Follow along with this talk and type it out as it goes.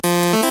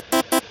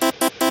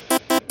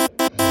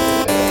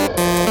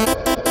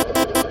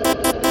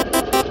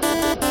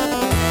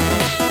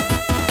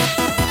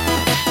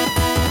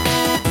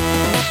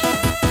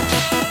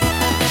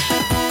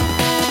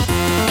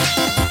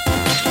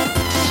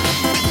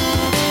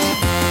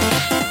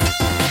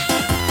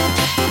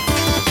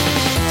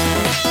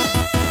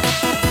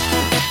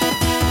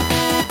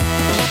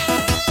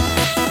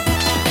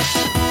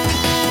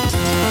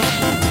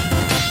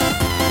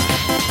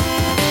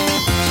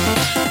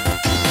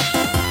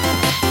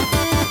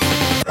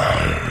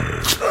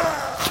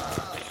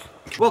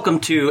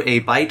Welcome to a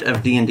Bite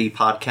of D&D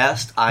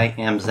podcast. I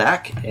am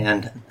Zach,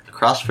 and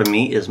across from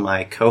me is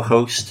my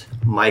co-host,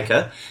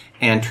 Micah,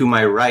 and to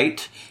my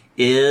right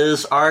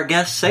is our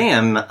guest,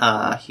 Sam.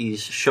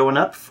 He's showing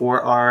up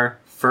for our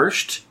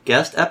first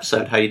guest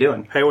episode. How you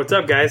doing? Hey, what's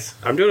up, guys?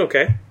 I'm doing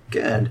okay.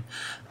 Good.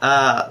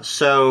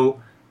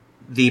 So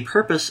the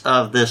purpose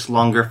of this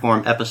longer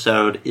form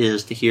episode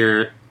is to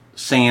hear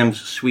Sam's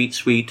sweet,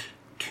 sweet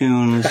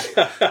tunes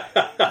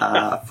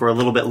for a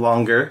little bit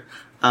longer,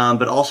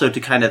 but also to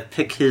kind of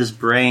pick his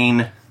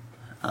brain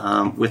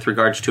with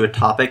regards to a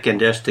topic and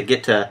just to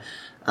get to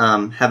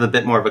have a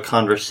bit more of a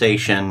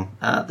conversation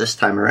this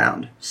time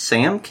around.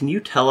 Sam, can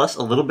you tell us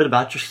a little bit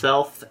about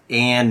yourself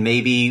and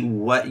maybe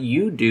what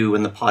you do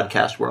in the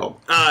podcast world?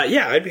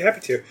 Yeah, I'd be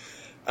happy to.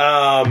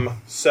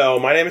 So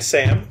my name is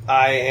Sam.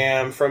 I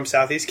am from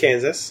Southeast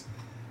Kansas.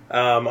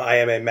 I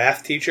am a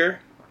math teacher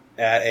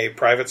at a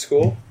private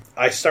school.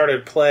 I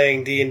started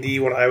playing D&D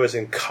when I was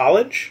in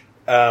college.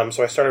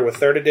 So I started with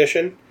 3rd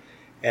edition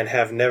and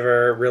have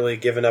never really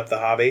given up the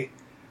hobby.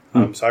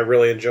 So I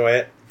really enjoy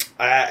it.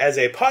 As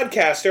a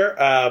podcaster,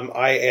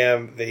 I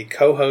am the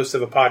co-host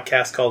of a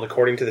podcast called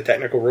According to the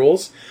Technical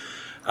Rules.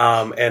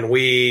 And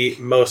we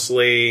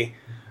mostly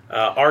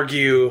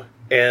argue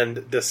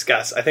and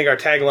discuss. I think our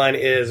tagline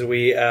is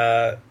we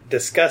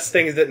discuss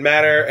things that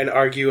matter and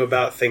argue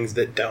about things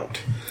that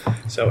don't.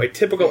 So a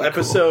typical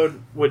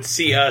episode would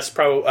see us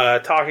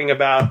talking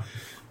about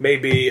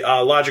maybe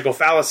logical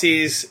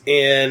fallacies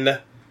in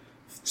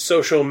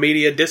social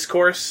media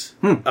discourse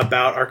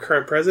about our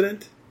current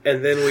president.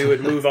 And then we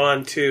would move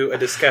on to a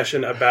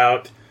discussion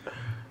about,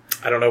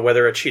 I don't know,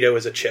 whether a Cheeto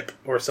is a chip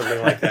or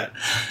something like that.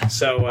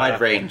 So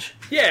wide range.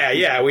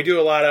 Yeah, we do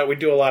a lot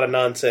of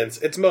nonsense.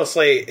 It's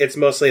mostly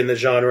in the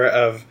genre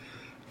of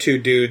two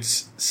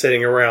dudes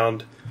sitting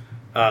around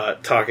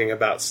talking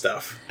about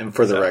stuff. And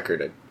for the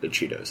record, a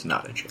Cheeto is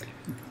not a chip.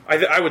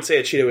 I would say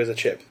a Cheeto is a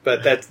chip,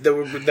 but that's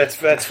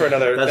for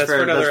another. That's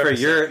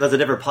a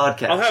different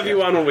podcast. I'll have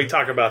you on when we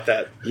talk about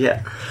that.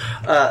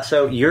 Yeah.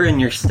 So you're in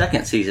your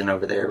second season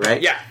over there,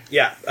 right?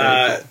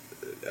 Yeah.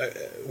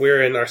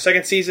 We're in our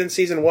second season.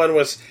 Season 1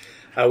 was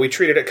we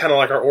treated it kind of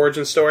like our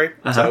origin story.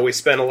 So we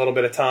spent a little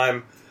bit of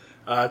time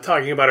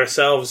talking about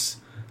ourselves,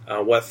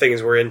 what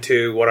things we're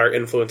into, what our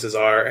influences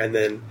are, and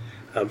then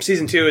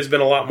season 2 has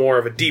been a lot more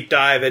of a deep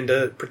dive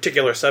into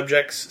particular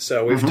subjects.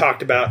 So we've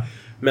talked about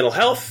mental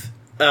health.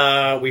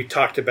 We've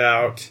talked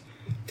about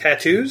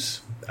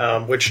tattoos,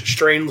 which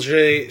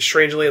strangely,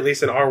 at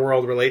least in our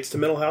world, relates to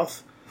mental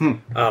health.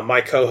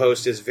 My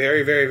co-host is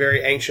very, very,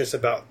 very anxious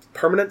about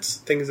permanence,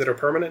 things that are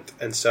permanent,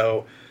 and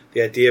so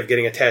the idea of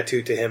getting a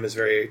tattoo to him is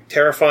very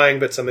terrifying,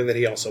 but something that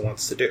he also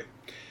wants to do.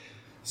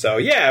 So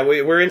yeah,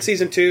 we're in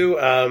season 2.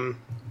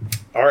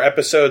 Our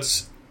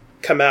episodes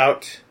come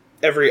out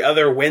every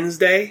other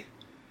Wednesday.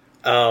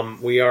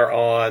 We are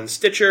on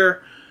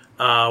Stitcher.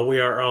 We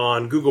are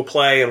on Google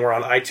Play, and we're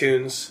on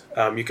iTunes.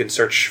 You can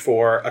search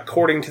for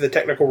According to the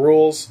Technical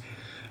Rules.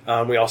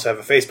 We also have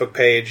a Facebook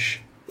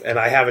page, and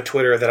I have a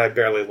Twitter that I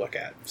barely look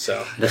at.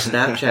 So the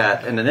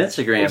Snapchat and an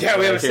Instagram. Yeah,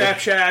 we have a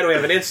Snapchat, we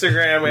have an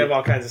Instagram, we have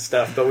all kinds of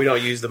stuff, but we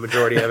don't use the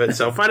majority of it.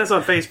 So find us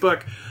on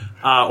Facebook,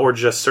 or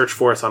just search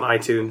for us on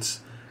iTunes.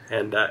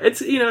 And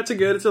it's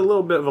a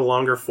little bit of a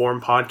longer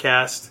form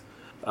podcast.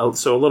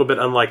 So a little bit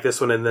unlike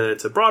this one, in that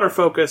it's a broader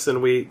focus,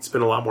 and we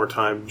spend a lot more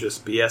time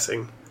just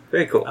BSing.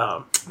 Very cool.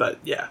 But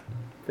yeah,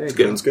 it's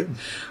good. Sounds good.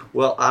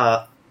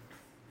 Well,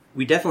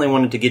 we definitely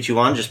wanted to get you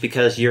on just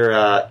because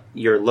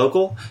you're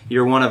local.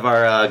 You're one of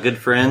our good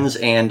friends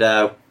and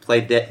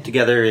played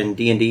together in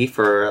D&D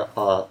for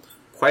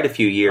quite a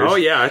few years. Oh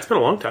yeah, it's been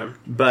a long time.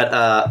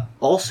 But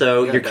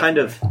also, you're kind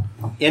of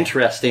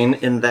interesting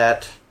in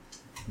that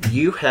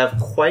you have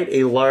quite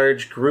a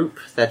large group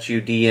that you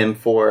DM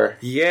for.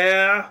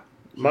 Yeah,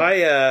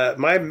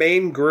 my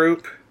main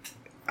group,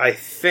 I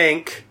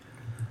think.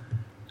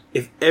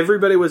 If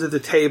everybody was at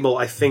the table,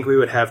 I think we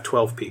would have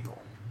 12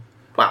 people.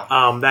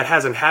 Wow. That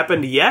hasn't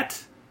happened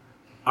yet.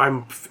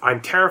 I'm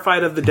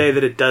terrified of the day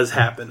that it does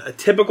happen. A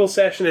typical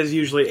session is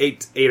usually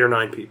 8 or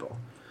 9 people.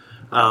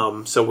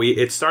 So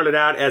it started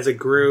out as a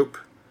group.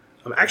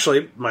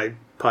 Actually, my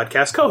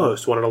podcast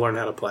co-host wanted to learn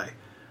how to play.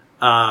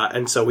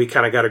 And so we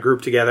kind of got a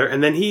group together.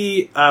 And then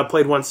he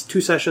played 2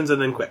 sessions and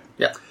then quit.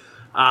 Yeah.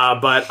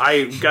 But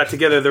I got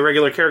together the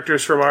regular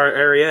characters from our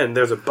area, and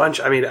there's a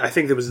bunch. I mean, I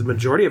think there was the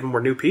majority of them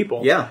were new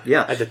people. Yeah.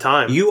 At the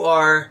time. You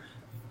are,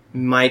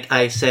 might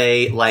I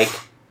say, like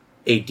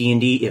a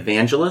D&D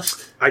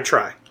evangelist? I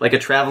try. Like a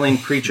traveling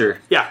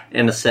preacher. Yeah.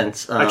 In a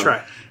sense. I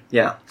try.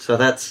 Yeah. So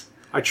that's...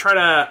 I try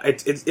to...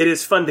 It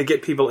is fun to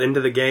get people into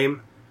the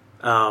game.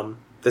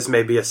 This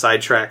may be a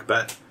sidetrack,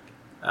 but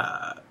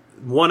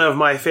one of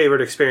my favorite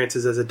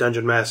experiences as a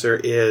dungeon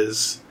master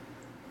is...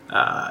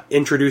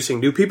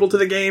 introducing new people to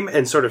the game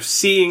and sort of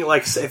seeing,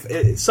 like,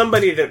 if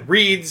somebody that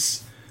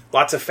reads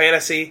lots of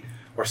fantasy,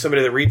 or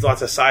somebody that reads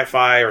lots of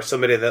sci-fi, or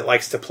somebody that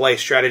likes to play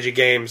strategy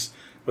games,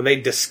 when they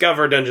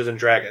discover Dungeons and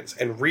Dragons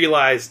and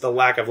realize the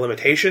lack of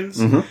limitations,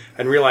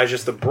 and realize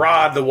just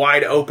the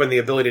wide open, the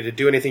ability to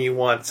do anything you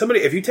want.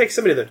 If you take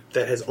somebody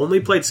that has only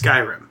played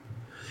Skyrim,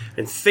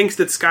 and thinks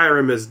that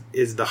Skyrim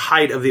is the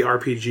height of the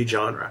RPG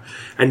genre.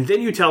 And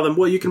then you tell them,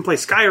 well, you can play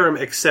Skyrim,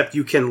 except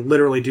you can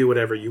literally do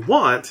whatever you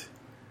want.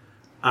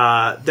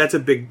 That's a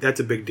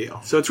big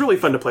deal. So it's really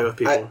fun to play with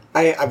people.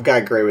 I've got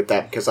to agree with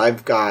that, because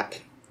I've got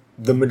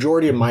the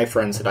majority of my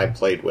friends that I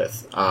played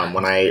with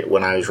when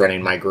I was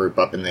running my group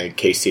up in the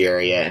KC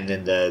area, and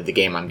then the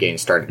game I'm getting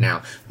started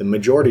now. The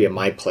majority of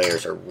my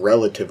players are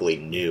relatively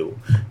new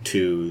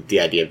to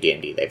the idea of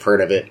D&D. They've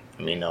heard of it.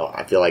 I mean,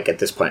 I feel like at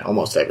this point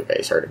almost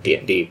everybody's heard of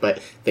D&D,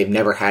 but they've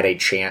never had a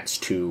chance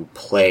to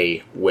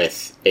play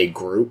with a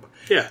group.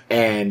 Yeah,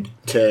 and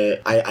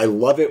I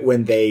love it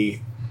when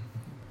a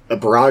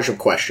barrage of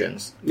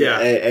questions.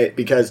 Yeah,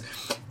 because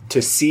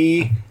to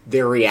see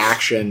their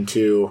reaction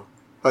to,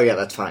 oh yeah,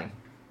 that's fine,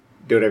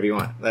 do whatever you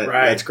want.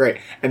 That's great.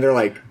 And they're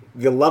like,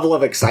 the level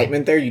of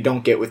excitement there you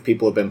don't get with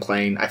people who've been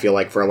playing, I feel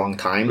like, for a long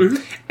time.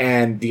 Mm-hmm.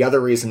 And the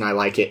other reason I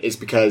like it is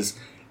because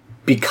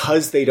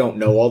they don't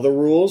know all the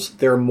rules,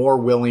 they're more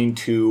willing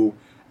to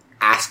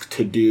ask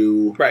to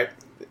do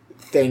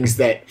things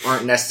that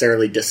aren't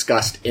necessarily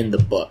discussed in the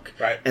book.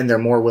 Right. And they're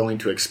more willing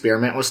to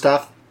experiment with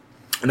stuff.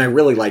 And I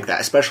really like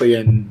that, especially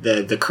in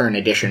the current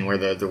edition where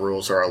the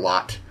rules are a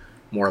lot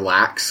more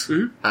lax.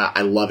 Mm-hmm.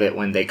 I love it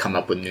when they come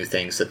up with new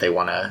things that they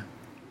want to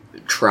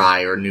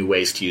try, or new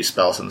ways to use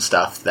spells and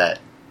stuff that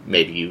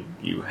maybe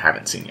you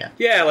haven't seen yet.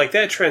 Yeah, like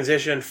that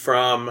transition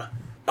from,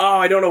 oh,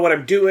 I don't know what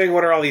I'm doing,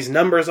 what are all these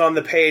numbers on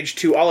the page,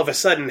 to all of a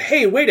sudden,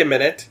 hey, wait a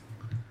minute.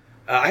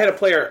 I had a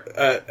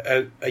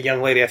player, a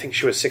young lady, I think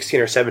she was 16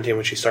 or 17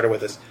 when she started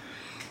with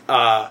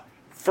us.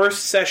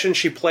 First session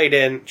she played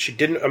in, she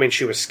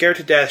was scared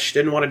to death, she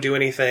didn't want to do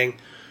anything.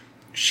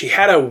 She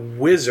had a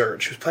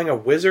wizard. She was playing a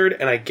wizard,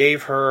 and I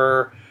gave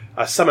her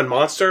a summon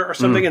monster or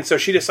something, and so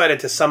she decided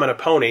to summon a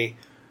pony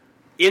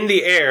in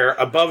the air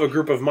above a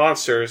group of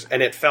monsters,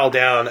 and it fell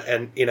down,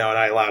 and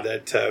I allowed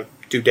it to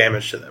do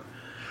damage to them.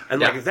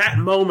 And like that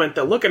moment,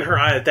 the look in her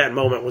eye at that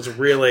moment was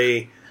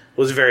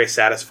very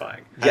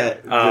satisfying.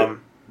 Yeah,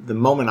 the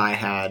moment I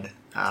had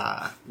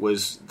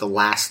was the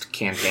last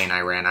campaign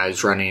I ran. I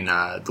was running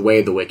The Way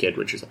of the Wicked,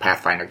 which is a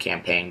Pathfinder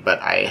campaign, but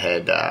I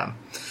had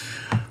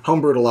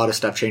homebrewed a lot of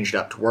stuff, changed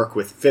up to work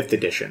with 5th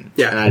edition.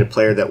 Yeah. And I had a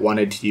player that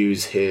wanted to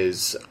use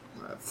his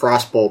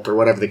Frostbolt, or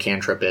whatever the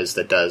cantrip is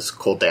that does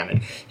cold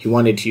damage. He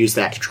wanted to use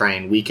that to try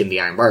and weaken the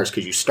Iron Bars,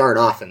 because you start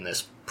off in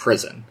this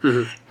prison.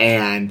 Mm-hmm.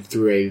 And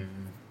through a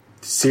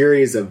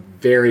series of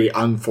very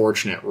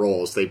unfortunate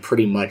rolls, they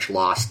pretty much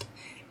lost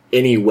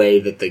any way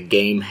that the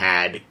game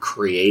had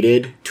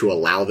created to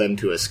allow them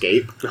to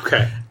escape.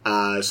 Okay.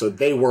 So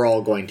they were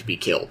all going to be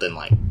killed in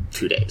like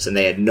 2 days, and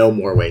they had no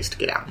more ways to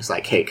get out. He's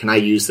like, hey, can I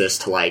use this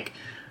to like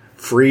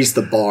freeze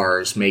the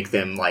bars, make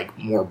them like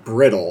more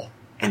brittle,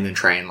 and then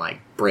try and like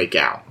break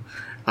out?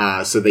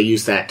 So they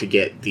used that to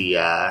get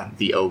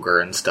the ogre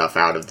and stuff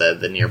out of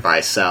the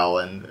nearby cell,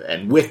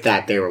 and with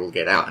that they were able to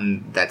get out.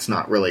 And that's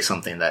not really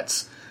something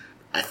that's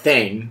a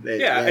thing.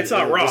 It's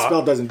not raw. The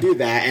spell doesn't do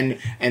that,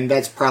 and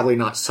that's probably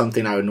not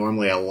something I would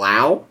normally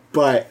allow,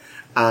 but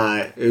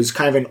it was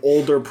kind of an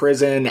older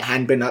prison. It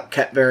hadn't been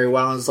upkept very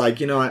well. I was like,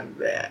 you know what?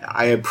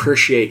 I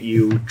appreciate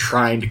you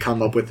trying to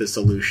come up with a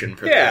solution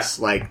for this.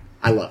 Like,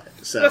 I love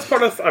it. So that's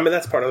part of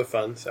the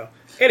fun. So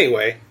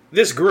anyway,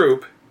 this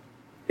group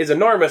is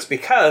enormous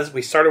because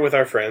we started with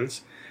our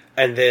friends,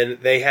 and then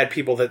they had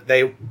people that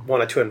they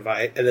wanted to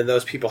invite, and then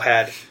those people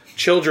had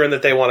children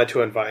that they wanted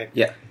to invite.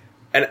 Yeah.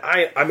 And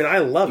I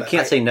love it. You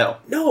can't say no.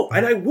 No,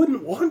 and I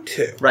wouldn't want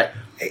to. Right.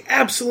 I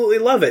absolutely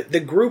love it. The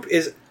group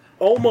is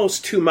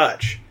almost too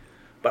much,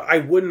 but I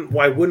wouldn't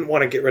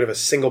want to get rid of a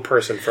single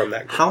person from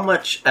that group. How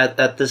much,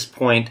 at this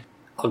point,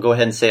 I'll go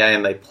ahead and say I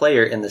am a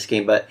player in this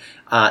game, but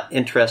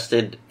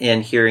interested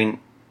in hearing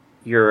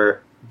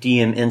your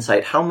DM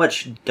insight. How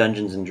much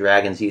Dungeons &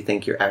 Dragons do you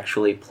think you're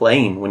actually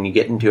playing when you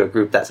get into a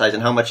group that size,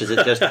 and how much is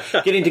it just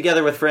getting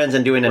together with friends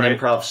and doing an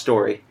improv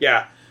story?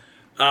 Yeah.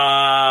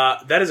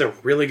 That is a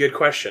really good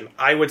question.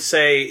 I would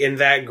say in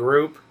that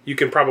group, you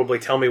can probably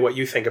tell me what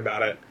you think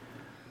about it.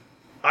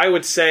 I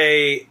would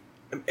say,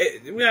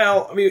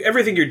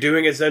 everything you're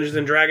doing is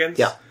Dungeons & Dragons.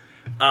 Yeah.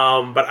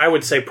 But I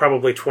would say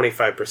probably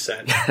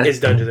 25% is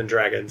Dungeons &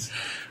 Dragons.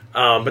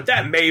 But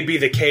that may be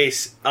the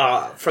case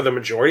for the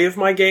majority of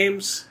my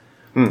games.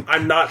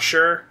 I'm not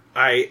sure.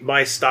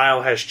 My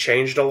style has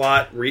changed a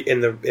lot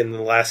in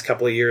the last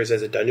couple of years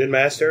as a dungeon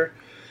master.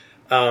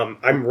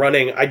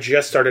 I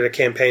just started a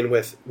campaign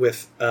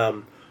with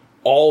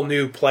all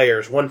new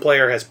players. One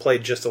player has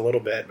played just a little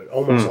bit, but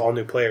almost all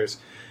new players.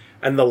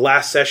 And the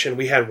last session,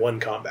 we had 1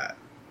 combat.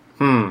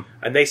 And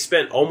they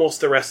spent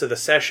almost the rest of the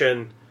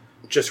session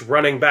just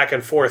running back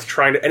and forth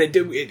trying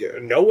to...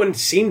 And no one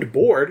seemed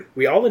bored.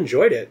 We all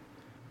enjoyed it.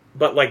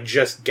 But like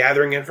just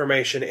gathering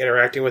information,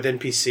 interacting with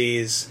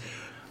NPCs,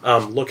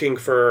 looking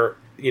for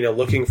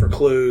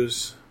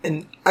clues.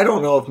 And I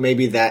don't know if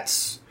maybe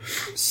that's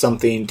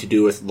something to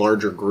do with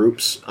larger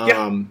groups.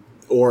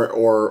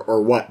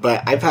 or what.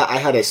 But I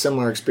had a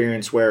similar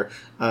experience where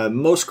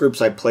most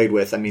groups I played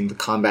with, I mean, the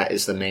combat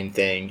is the main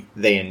thing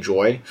they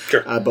enjoy.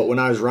 Sure. But when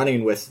I was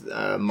running with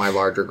my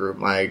larger group,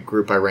 my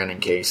group I ran in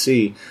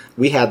KC,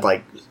 we had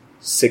like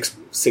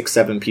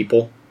 7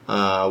 people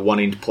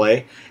wanting to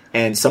play,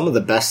 and some of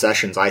the best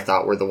sessions I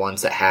thought were the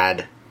ones that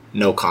had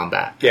no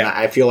combat. Yeah. And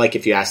I feel like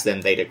if you ask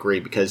them, they'd agree,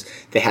 because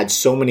they had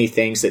so many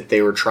things that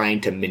they were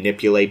trying to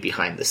manipulate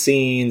behind the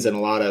scenes, and a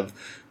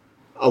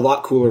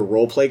lot cooler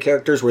roleplay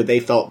characters where they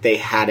felt they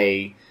had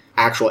a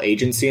actual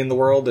agency in the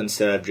world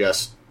instead of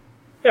just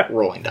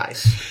rolling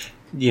dice.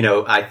 You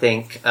know, I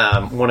think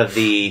one of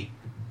the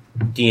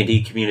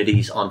D&D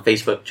communities on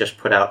Facebook just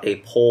put out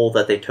a poll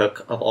that they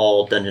took of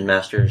all Dungeon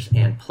Masters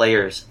and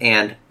players,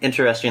 and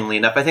interestingly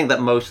enough, I think that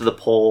most of the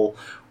poll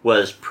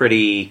was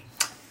pretty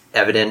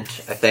evident.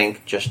 I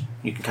think just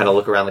you can kind of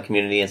look around the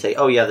community and say,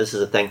 oh yeah, this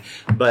is a thing.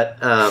 But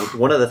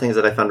one of the things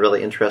that I found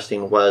really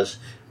interesting was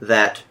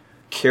that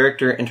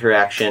character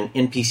interaction,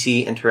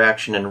 NPC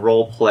interaction, and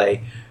role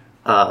play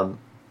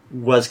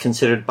was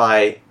considered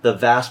by the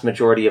vast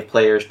majority of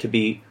players to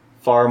be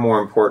far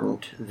more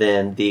important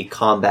than the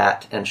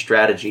combat and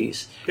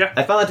strategies. Yeah.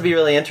 I found that to be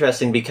really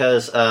interesting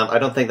because I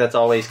don't think that's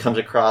always comes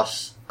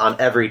across on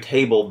every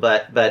table,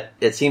 but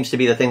it seems to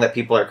be the thing that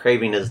people are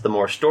craving is the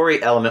more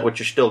story element, which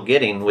you're still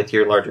getting with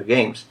your larger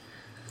games.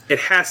 It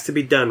has to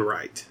be done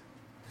right.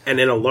 And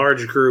in a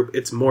large group,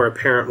 it's more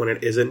apparent when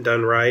it isn't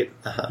done right.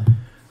 Uh-huh.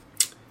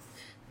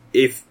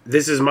 If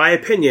this is my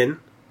opinion,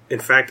 in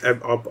fact,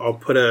 I'll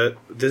put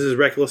this is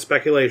reckless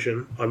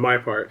speculation on my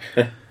part.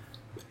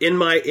 In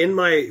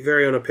my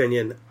very own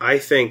opinion, I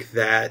think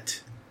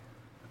that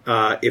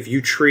if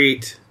you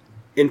treat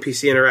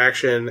NPC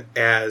interaction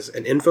as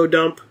an info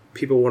dump,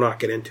 people will not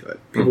get into it.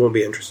 People won't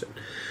be interested.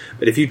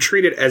 But if you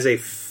treat it as a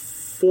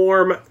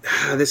form,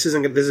 this is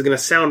going to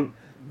sound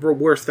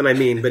worse than I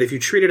mean. But if you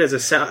treat it as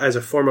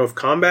a form of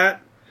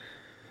combat,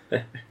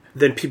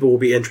 then people will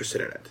be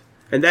interested in it.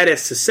 And that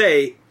is to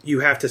say,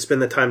 you have to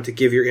spend the time to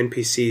give your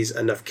NPCs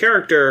enough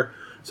character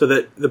so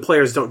that the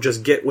players don't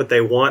just get what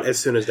they want as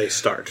soon as they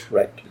start.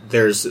 Right.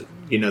 There's,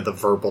 the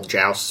verbal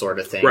joust sort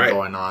of thing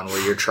going on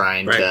where you're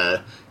trying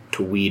to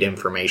weed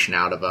information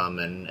out of them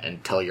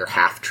and tell your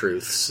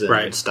half-truths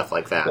and stuff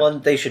like that. Well,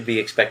 they should be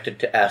expected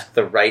to ask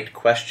the right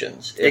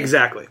questions.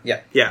 Exactly. Yeah.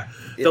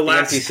 If the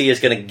NPC is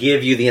going to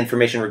give you the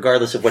information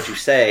regardless of what you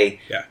say,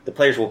 the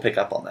players will pick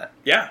up on that.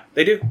 Yeah,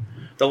 they do.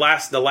 This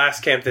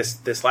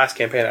last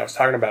campaign I was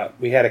talking about,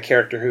 we had a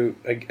character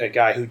a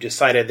guy who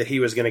decided that he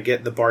was going to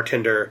get the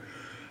bartender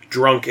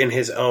drunk in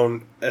his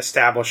own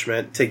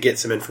establishment to get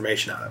some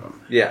information out of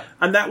him. Yeah.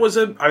 And that was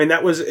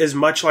as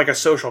much like a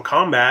social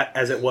combat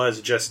as it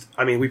was just,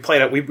 we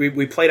played out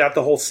we played out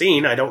the whole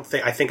scene. I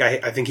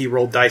think he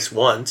rolled dice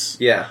once.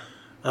 Yeah.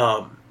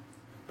 But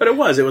it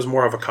was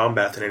more of a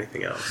combat than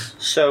anything else.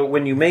 So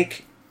when you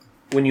make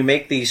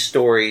these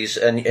stories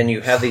and you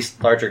have these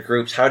larger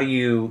groups, how do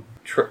you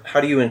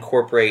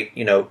incorporate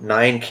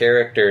 9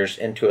 characters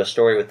into a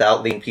story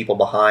without leaving people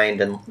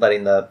behind and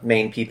letting the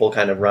main people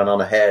kind of run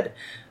on ahead?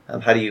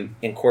 How do you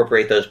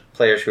incorporate those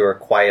players who are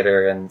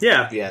quieter and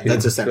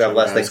that's essentially have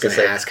less what I was things to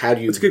say? Ask. How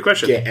do you That's a good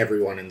question. Get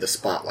everyone in the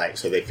spotlight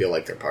so they feel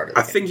like they're part of it?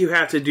 I think you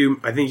have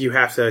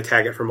to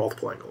attack it from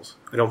multiple angles.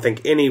 I don't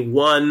think any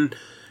one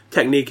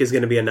technique is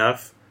going to be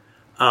enough.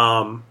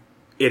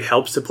 It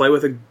helps to play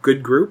with a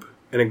good group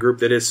and a group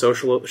that is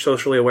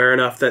socially aware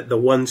enough that the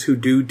ones who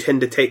do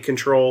tend to take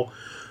control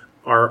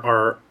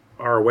are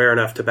aware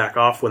enough to back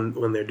off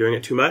when they're doing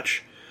it too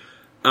much.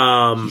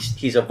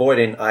 He's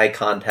avoiding eye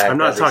contact. I'm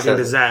not talking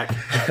to Zach.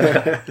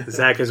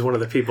 Zach is one of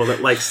the people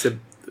that likes to.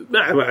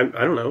 I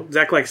don't know.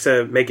 Zach likes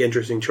to make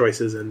interesting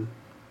choices, and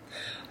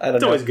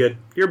it's always good.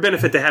 You're a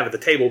benefit to have at the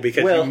table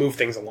because you move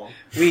things along.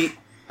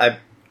 I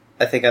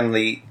think I'm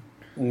the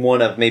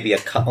one of maybe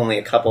only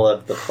a couple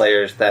of the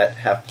players that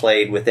have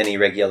played with any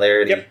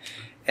regularity,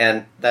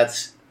 and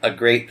that's a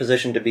great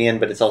position to be in,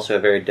 but it's also a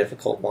very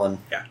difficult one.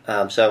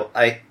 Yeah. So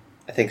I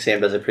think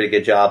Sam does a pretty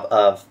good job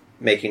of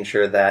making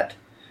sure that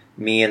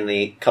me and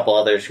the couple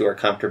others who are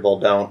comfortable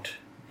don't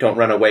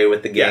run away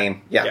with the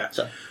game. Yeah.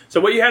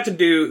 So what you have to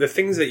do, the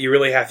things that you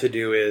really have to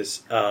do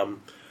is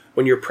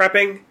when you're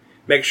prepping,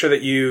 make sure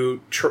that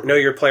you know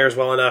your players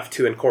well enough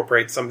to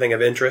incorporate something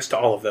of interest to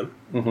all of them.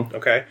 Mm-hmm.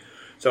 Okay.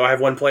 So I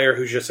have one player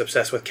who's just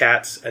obsessed with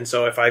cats, and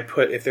so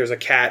if there's a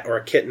cat or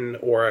a kitten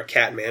or a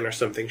cat man or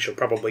something, she'll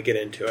probably get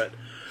into it.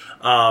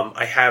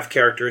 I have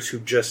characters who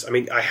just,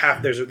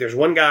 there's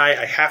one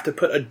guy, I have to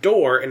put a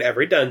door in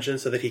every dungeon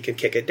so that he can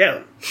kick it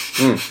down.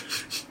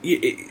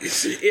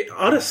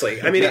 Honestly,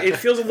 it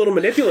feels a little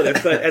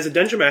manipulative, but as a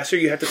dungeon master,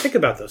 you have to think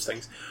about those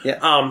things.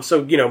 Yeah.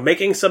 So,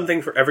 making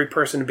something for every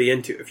person to be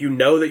into. If you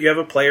know that you have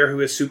a player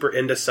who is super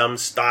into some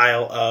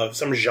style of,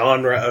 some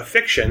genre of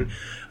fiction,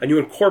 and you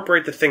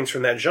incorporate the things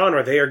from that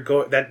genre,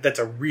 that's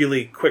a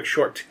really quick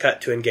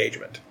shortcut to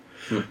engagement.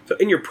 So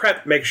in your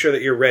prep, make sure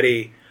that you're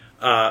ready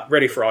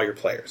for all your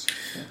players.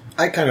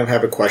 I kind of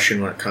have a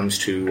question when it comes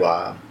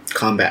to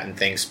combat and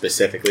things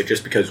specifically,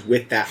 just because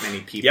with that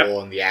many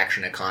people and the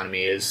action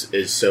economy is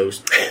so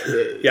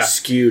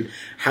skewed.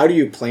 How do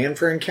you plan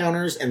for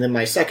encounters? And then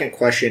my second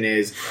question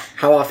is,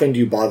 how often do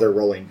you bother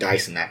rolling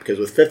dice in that? Because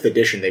with 5th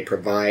edition, they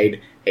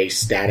provide a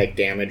static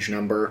damage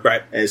number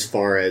as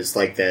far as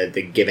like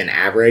the given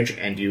average,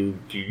 and do you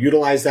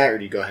utilize that, or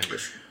do you go ahead and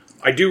just...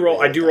 I do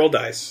roll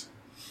dice,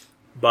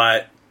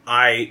 but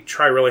I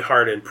try really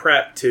hard in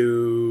prep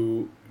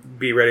to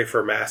be ready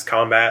for mass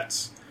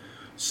combats.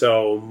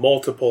 So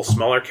multiple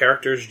smaller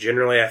characters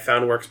generally I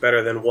found works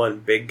better than one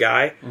big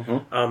guy.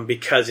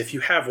 Because if you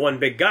have one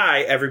big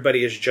guy,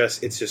 everybody is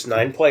it's just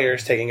 9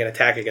 players taking an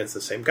attack against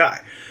the same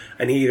guy.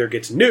 And he either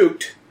gets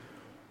nuked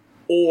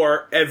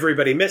or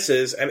everybody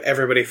misses and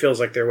everybody feels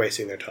like they're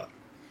wasting their time.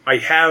 I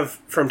have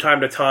from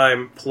time to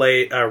time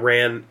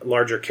ran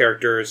larger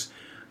characters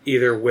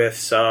either with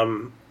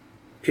some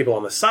people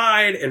on the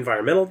side,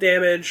 environmental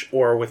damage,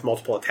 or with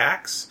multiple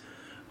attacks,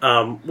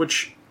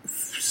 which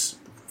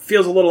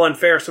feels a little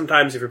unfair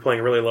sometimes if you're playing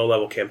a really low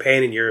level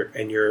campaign and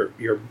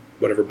your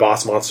whatever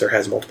boss monster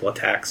has multiple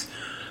attacks.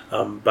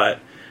 But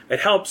it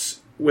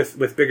helps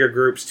with bigger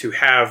groups to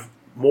have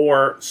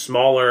more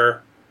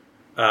smaller,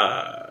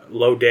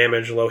 low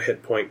damage, low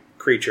hit point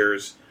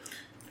creatures,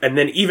 and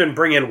then even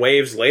bring in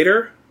waves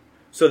later,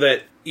 so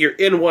that you're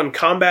in one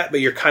combat, but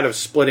you're kind of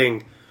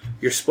splitting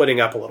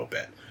up a little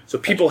bit. So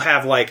people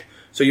have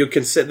so you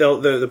can sit.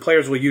 The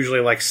players will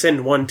usually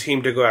send one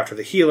team to go after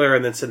the healer,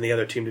 and then send the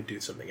other team to do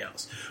something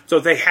else. So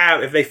if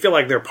they feel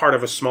like they're part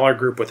of a smaller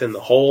group within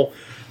the whole,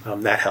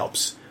 that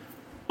helps.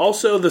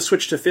 Also, the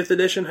switch to 5th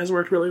edition has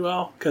worked really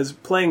well, because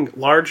playing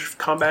large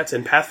combats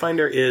in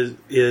Pathfinder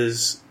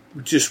is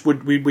just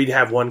we'd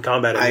have one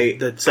combat and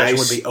the session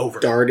would be over.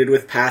 I started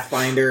with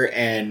Pathfinder,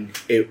 and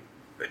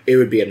it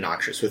would be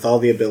obnoxious with all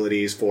the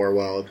abilities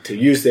to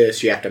use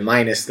this, you have to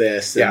minus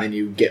this, and then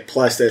you get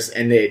plus this,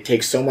 and it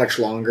takes so much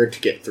longer to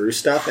get through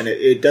stuff, and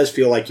it does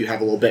feel like you have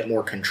a little bit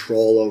more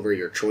control over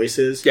your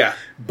choices. Yeah.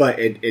 But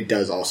it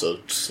does also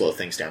slow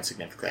things down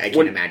significantly. I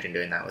can't imagine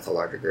doing that with a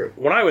larger group.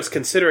 When I was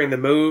considering the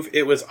move,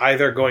 it was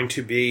either going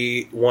to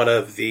be one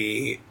of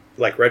the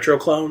retro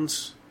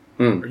clones.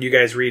 Or you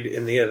guys read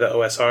in the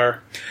OSR?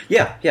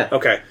 Yeah.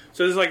 Okay.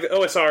 So there's the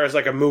OSR is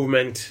a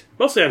movement,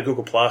 mostly on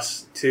Google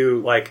Plus,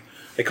 to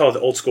they call it the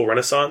old school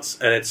Renaissance,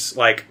 and it's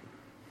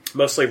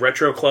mostly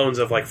retro clones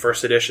of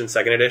 1st edition,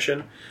 2nd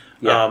edition.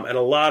 Yeah. And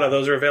a lot of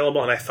those are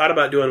available, and I thought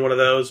about doing one of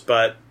those,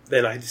 but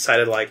then I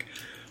decided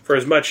for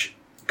as much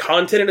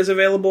content as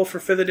available for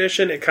 5th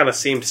edition, it kind of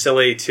seemed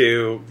silly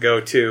to go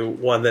to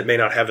one that may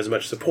not have as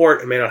much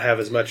support and may not have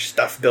as much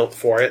stuff built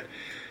for it.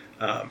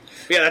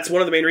 That's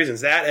one of the main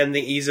reasons. That and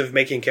the ease of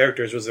making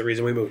characters was the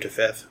reason we moved to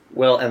 5th.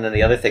 Well, and then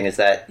the other thing is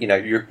that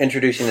you're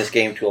introducing this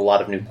game to a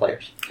lot of new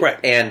players, right?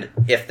 And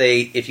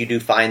if you do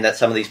find that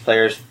some of these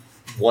players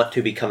want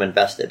to become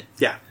invested,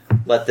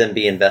 let them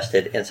be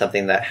invested in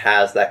something that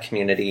has that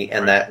community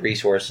and that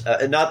resource.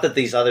 Not that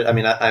these other.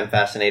 I'm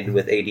fascinated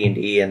with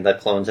AD&D and the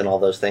clones and all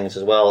those things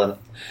as well,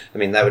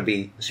 and that would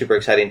be super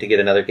exciting to get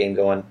another game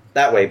going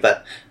that way.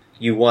 But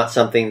you want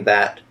something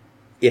that,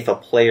 if a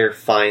player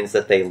finds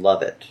that they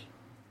love it,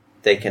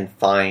 they can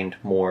find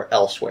more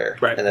elsewhere.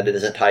 Right. And that it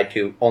isn't tied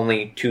to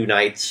only 2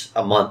 nights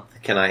a month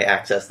can I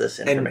access this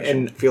information.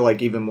 And feel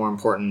like even more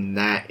important than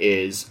that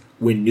is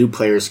when new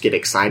players get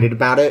excited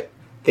about it,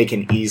 they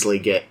can easily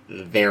get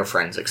their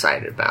friends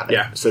excited about it.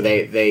 Yeah. So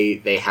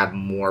they have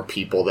more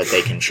people that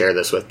they can share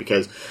this with,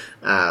 because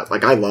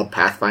I love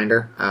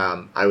Pathfinder.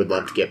 I would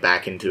love to get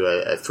back into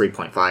a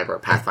 3.5 or a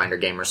Pathfinder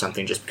game or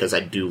something, just because I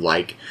do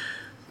like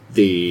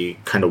the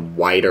kind of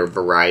wider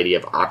variety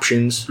of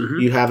options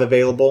you have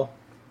available.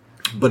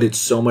 But it's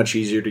so much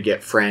easier to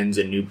get friends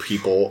and new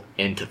people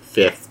into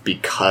 5th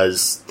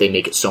because they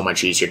make it so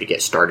much easier to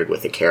get started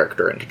with a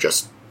character and to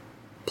just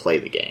play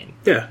the game.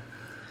 Yeah.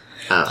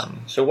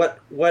 So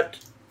what?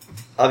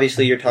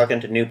 Obviously, you're talking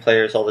to new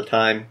players all the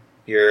time.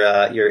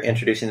 You're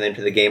introducing them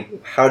to the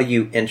game. How do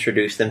you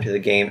introduce them to the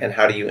game, and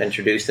how do you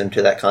introduce them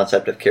to that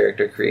concept of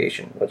character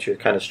creation? What's your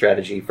kind of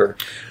strategy for?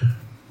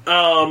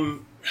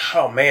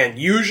 Oh man,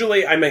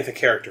 usually I make the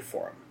character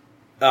for them.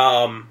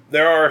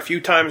 There are a few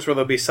times where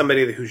there'll be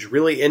somebody who's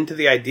really into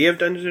the idea of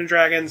Dungeons and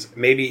Dragons,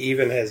 maybe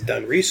even has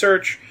done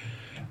research,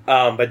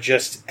 but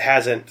just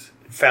hasn't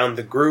found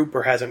the group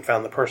or hasn't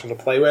found the person to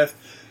play with.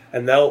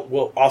 And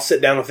I'll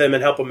sit down with them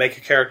and help them make a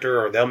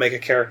character, or they'll make a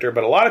character.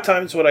 But a lot of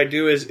times what I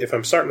do is,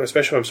 especially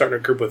if I'm starting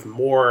a group with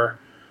more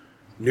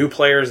new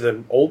players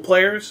than old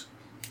players,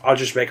 I'll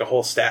just make a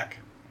whole stack.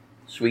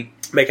 Sweet.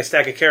 Make a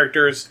stack of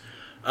characters,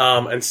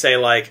 and say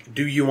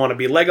do you want to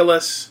be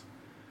Legolas?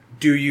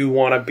 Do you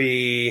want to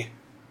be,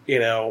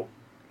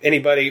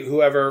 anybody,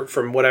 whoever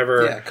from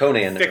whatever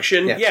Conan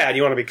fiction? Do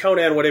you want to be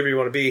Conan? Whatever you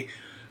want to be,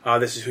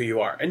 this is who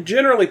you are. And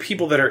generally,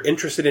 people that are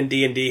interested in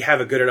D&D have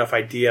a good enough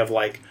idea of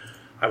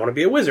I want to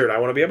be a wizard, I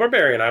want to be a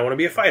barbarian, I want to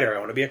be a fighter, I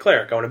want to be a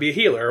cleric, I want to be a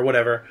healer, or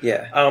whatever.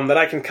 Yeah. That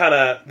I can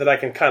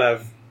kind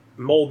of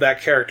mold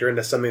that character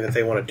into something that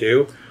they want to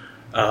do,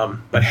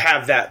 but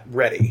have that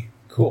ready.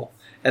 Cool.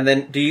 And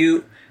then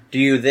do Do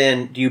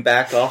you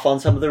back off on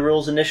some of the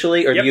rules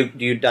initially, or Yep.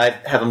 do you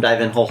have them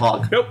dive in whole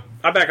hog? Nope,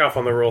 I back off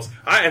on the rules.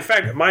 In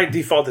fact, my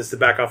default is to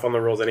back off on the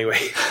rules anyway.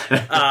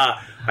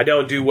 I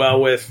don't do well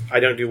with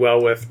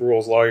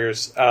rules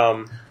lawyers.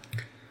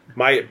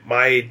 My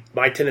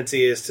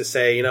tendency is to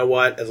say, you know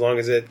what, as long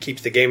as it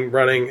keeps the game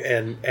running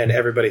and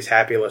everybody's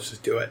happy, let's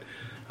just do it.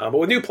 But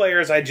with new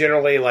players, I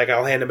generally,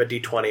 I'll hand them a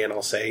D20 and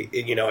I'll say,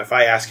 if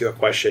I ask you a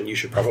question, you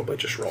should probably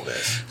just roll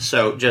this.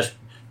 So just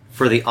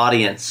for the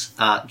audience,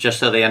 just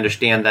so they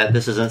understand that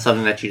this isn't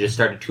something that you just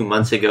started 2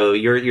 months ago,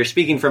 you're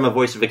speaking from a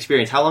voice of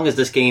experience. How long has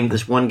this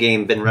one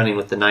game, been running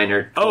with the 9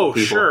 or 12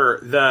 people?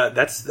 Sure.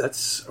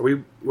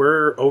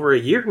 We're over a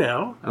year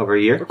now. Over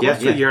a year? We're close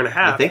to a year and a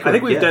half. I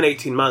think we've done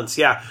 18 months,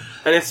 yeah.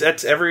 And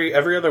that's every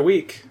other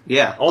week.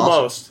 Yeah.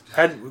 Almost.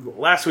 Awesome.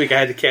 Last month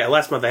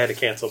I had to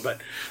cancel,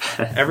 but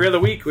every other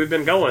week we've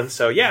been going.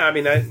 So yeah, I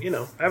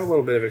have a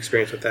little bit of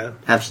experience with that.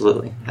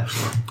 Absolutely.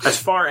 As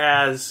far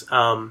as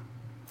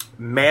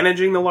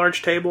managing the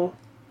large table,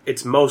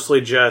 it's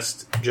mostly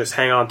just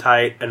hang on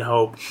tight and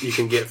hope you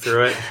can get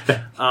through it.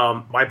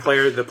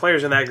 The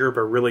players in that group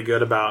are really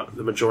good about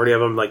the majority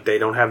of them. They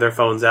don't have their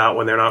phones out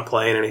when they're not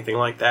playing, anything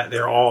like that.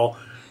 They're all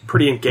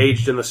pretty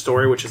engaged in the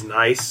story, which is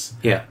nice.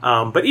 Yeah.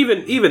 But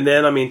even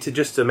then,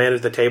 to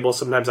manage the table,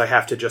 sometimes I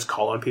have to just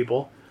call on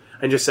people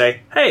and just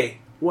say, "Hey,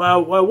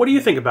 well, what do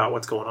you think about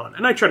what's going on?"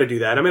 And I try to do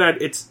that.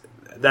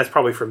 That's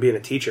probably from being a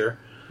teacher,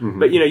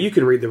 but you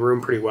can read the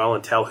room pretty well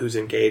and tell who's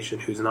engaged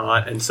and who's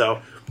not. And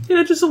so,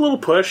 just a little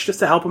push just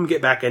to help them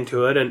get back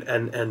into it,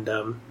 and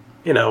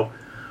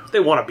they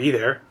want to be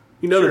there.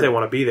 Sure. That they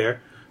want to be there.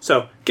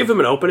 So give them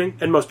an opening,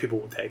 and most people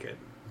will take it.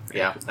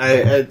 Yeah.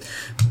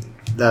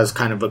 That was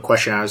kind of a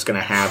question I was going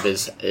to have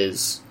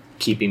is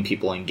keeping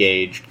people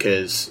engaged,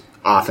 because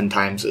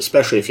oftentimes,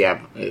 especially if you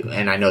have,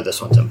 and I know this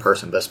one's in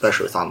person, but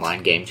especially with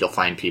online games, you'll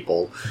find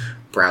people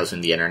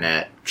browsing the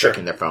internet,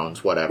 checking their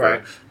phones,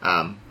 whatever.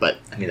 Right. But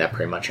that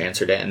pretty much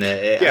answered it.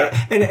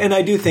 And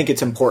I do think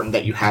it's important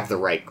that you have the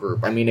right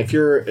group. If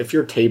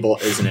your table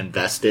isn't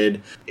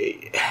invested,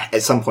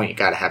 at some point you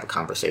got to have a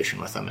conversation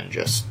with them and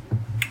just,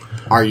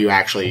 are you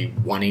actually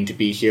wanting to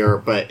be here?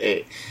 But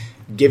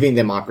giving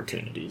them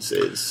opportunities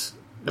is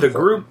the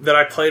group that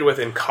I played with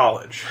in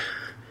college.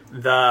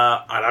 And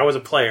I was a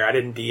player. I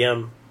didn't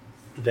DM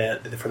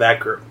for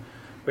that group.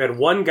 We had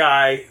one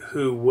guy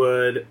who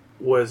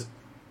was.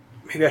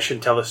 Maybe I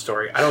shouldn't tell this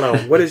story. I don't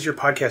know. What is your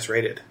podcast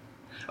rated?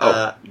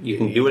 You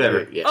can do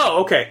whatever. Yeah.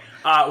 Oh, okay.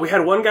 We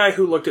had one guy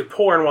who looked at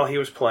porn while he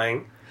was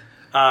playing,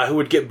 who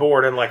would get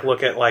bored and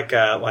look at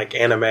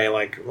anime,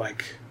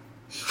 like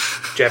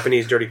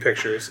Japanese dirty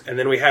pictures. And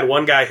then we had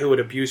one guy who would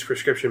abuse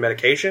prescription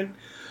medication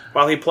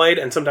while he played,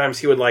 and sometimes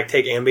he would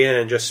take Ambien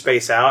and just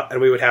space out,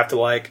 and we would have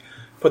to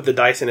put the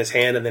dice in his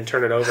hand and then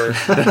turn it over.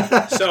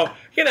 So,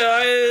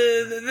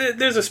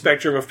 there's a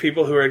spectrum of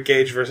people who are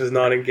engaged versus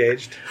not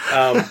engaged.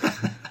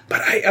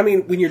 But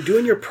when you're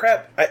doing your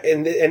prep,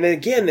 and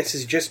again, this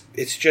is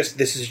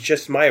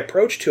just my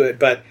approach to it.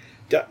 But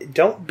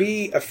don't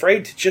be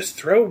afraid to just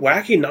throw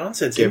wacky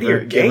nonsense into your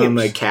games. Give them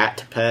a cat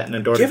to pet and a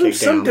door to kick down. Give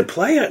them something to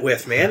play it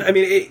with, man.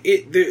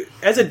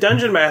 As a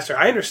dungeon master,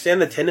 I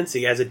understand the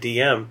tendency as a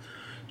DM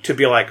to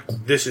be like,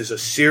 this is a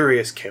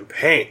serious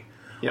campaign.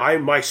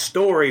 Yep. My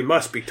story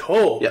must be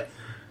told. Yep.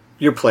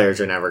 Your players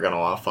are never going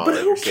to follow.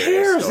 But who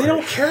cares? They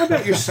don't care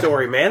about your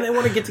story, man. They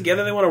want to get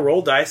together. They want to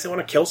roll dice. They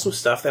want to kill some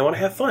stuff. They want to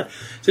have fun.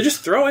 So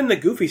just throw in the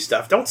goofy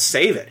stuff. Don't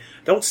save it.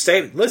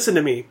 Listen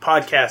to me,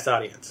 podcast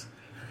audience.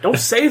 Don't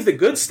save the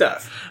good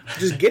stuff.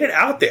 Just get it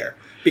out there.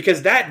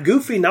 Because that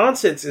goofy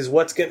nonsense is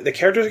the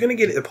characters are going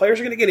to get, the players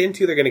are going to get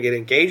into, they're going to get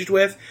engaged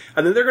with,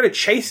 and then they're going to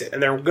chase it,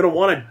 and they're going to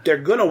want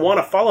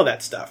to follow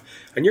that stuff.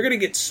 And you're going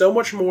to get so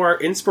much more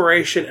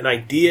inspiration and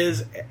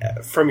ideas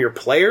from your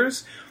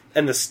players,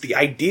 and the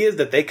ideas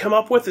that they come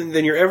up with,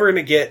 than you're ever going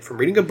to get from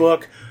reading a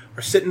book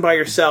or sitting by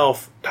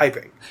yourself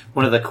typing.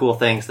 One of the cool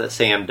things that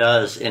Sam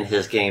does in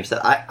his games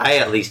that I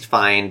at least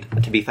find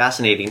to be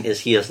fascinating is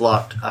he has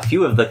locked a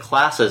few of the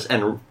classes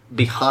and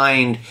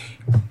behind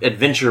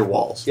adventure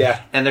walls.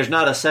 Yeah. And there's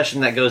not a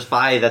session that goes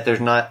by that there's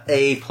not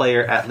a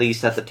player at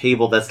least at the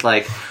table that's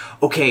like,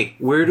 okay,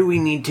 where do we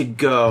need to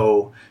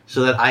go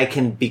so that I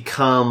can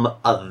become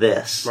a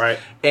this? Right.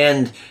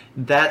 And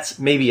that's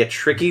maybe a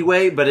tricky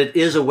way, but it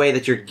is a way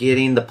that you're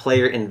getting the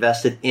player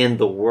invested in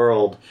the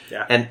world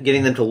and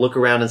getting them to look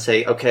around and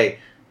say, okay,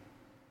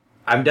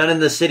 I'm done in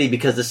the city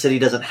because the city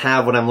doesn't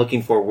have what I'm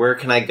looking for. Where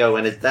can I go?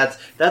 And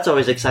that's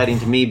always exciting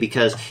to me,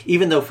 because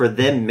even though for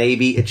them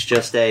maybe it's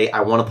just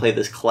I want to play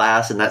this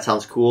class and that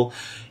sounds cool,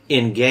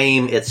 in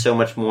game it's so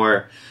much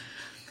more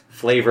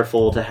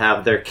flavorful to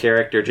have their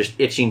character just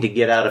itching to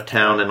get out of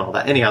town and all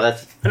that. Anyhow,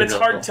 it's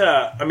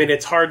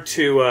hard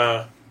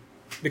to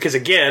because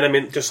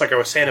again, just like I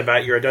was saying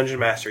about you're a dungeon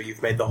master,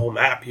 you've made the whole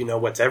map, you know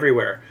what's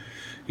everywhere.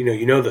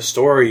 You know the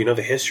story, you know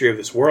the history of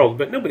this world,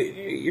 but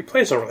your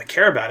players don't really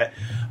care about it.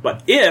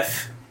 But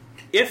if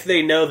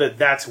they know that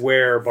that's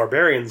where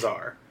barbarians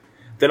are,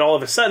 then all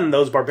of a sudden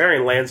those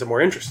barbarian lands are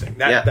more interesting.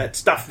 That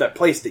stuff, that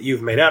place that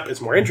you've made up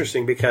is more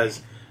interesting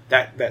because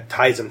that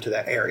ties them to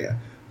that area.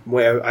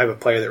 I have a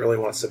player that really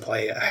wants to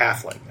play a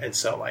halfling, and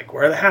so like,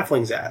 where are the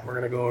halflings at? We're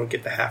gonna go and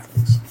get the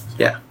halflings.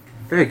 Yeah,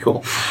 very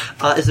cool.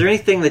 Is there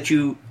anything that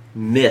you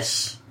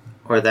miss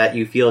or that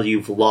you feel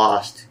you've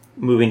lost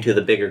moving to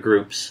the bigger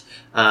groups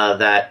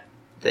that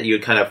you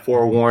would kind of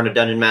forewarn a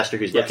dungeon master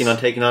who's looking on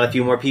taking on a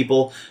few more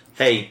people?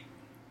 Hey,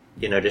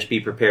 just be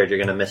prepared. You're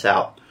going to miss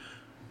out.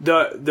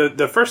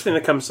 The first thing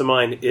that comes to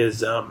mind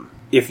is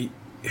if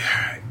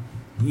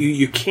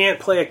you can't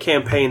play a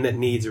campaign that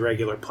needs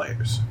regular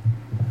players.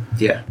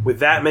 Yeah. With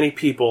that many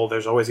people,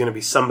 there's always going to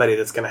be somebody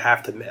that's going to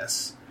have to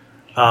miss.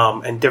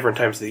 And different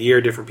times of the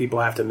year, different people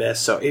have to miss.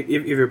 So if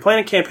you're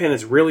playing a campaign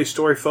that's really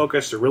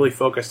story-focused or really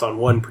focused on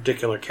one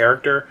particular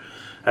character,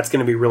 that's going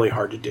to be really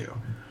hard to do.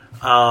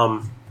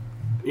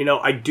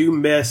 I do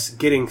miss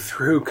getting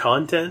through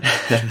content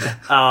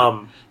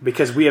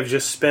because we have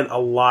just spent a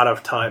lot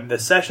of time. The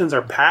sessions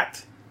are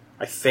packed,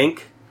 I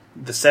think.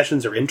 The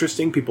sessions are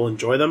interesting. People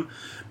enjoy them.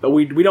 But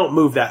we don't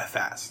move that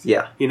fast.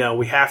 Yeah.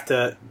 We have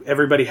to...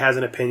 Everybody has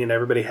an opinion.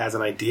 Everybody has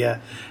an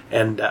idea.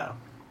 And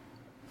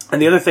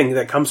the other thing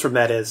that comes from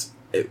that is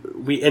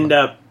we end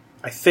up...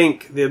 I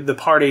think the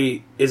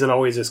party isn't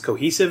always as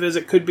cohesive as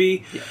it could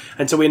be. Yeah.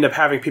 And so we end up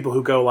having people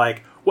who go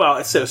like,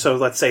 well, so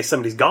let's say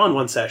somebody's gone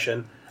one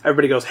session.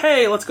 Everybody goes,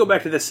 hey, let's go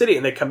back to this city.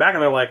 And they come back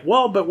and they're like,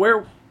 well, but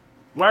why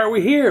are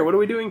we here? What are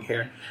we doing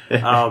here?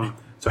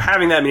 So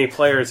having that many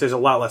players, there's a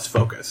lot less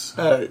focus.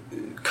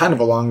 Kind of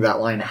along that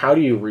line, how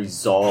do you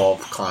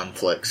resolve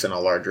conflicts in a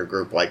larger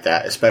group like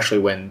that? Especially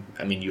when,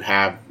 you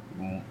have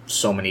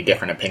so many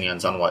different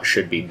opinions on what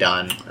should be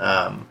done.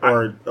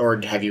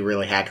 Or have you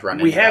really had to run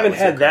into We haven't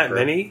had that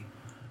many.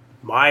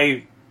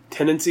 My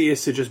tendency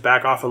is to just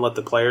back off and let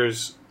the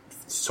players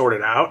sort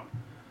it out.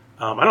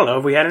 I don't know.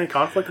 Have we had any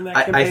conflict in that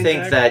campaign? I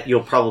think that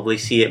you'll probably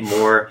see it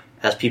more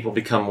as people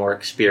become more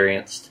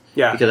experienced.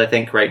 Yeah. Because I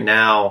think right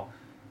now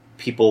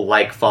people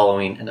like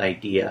following an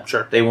idea.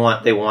 Sure. They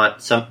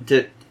want some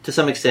to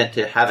some extent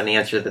to have an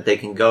answer that they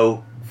can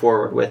go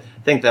forward with.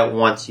 I think that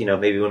once,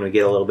 maybe when we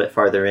get a little bit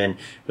farther in,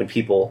 when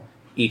people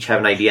each have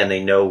an idea and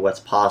they know what's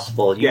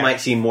possible, you might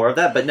see more of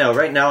that. But no,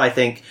 right now I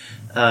think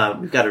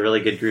we've got a really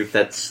good group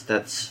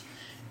that's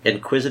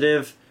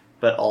inquisitive,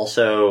 but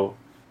also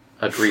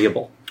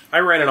agreeable. I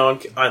ran an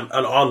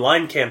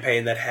online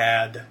campaign that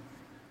had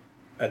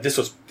this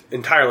was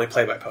entirely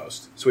play by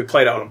post. So we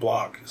played on a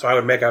blog. So I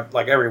would make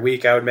every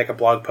week I would make a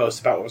blog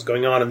post about what was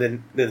going on, and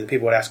then the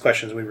people would ask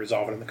questions and we'd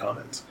resolve it in the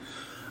comments.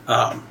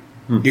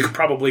 You could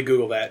probably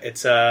Google that.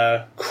 It's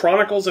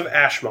Chronicles of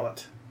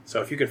Ashmont.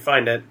 So if you can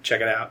find it, check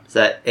it out. Is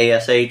that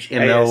ASHMONT?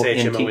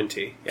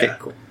 ASHMONT. Yeah. Okay,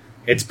 cool.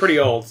 It's pretty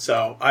old,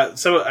 so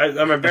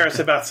I'm embarrassed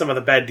about some of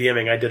the bad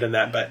DMing I did in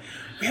that, but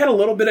we had a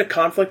little bit of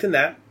conflict in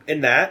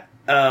that.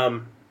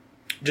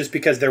 Just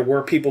because there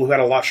were people who had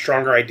a lot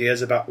stronger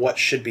ideas about what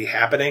should be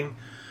happening,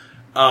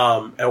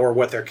 or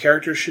what their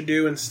characters should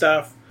do and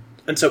stuff.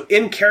 And so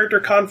in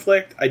character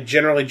conflict, I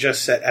generally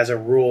just set as a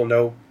rule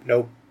no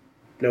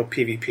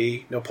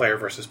PvP, no player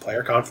versus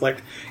player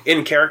conflict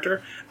in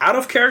character. Out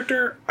of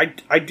character,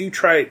 I do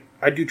try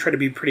to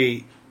be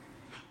pretty.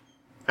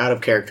 Out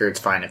of character, it's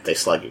fine if they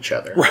slug each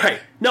other.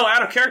 Right. No,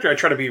 out of character, I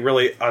try to be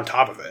really on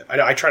top of it.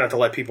 I try not to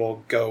let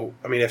people go.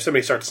 If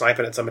somebody starts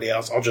sniping at somebody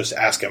else, I'll just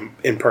ask them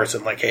in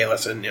person, like, hey,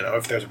 listen,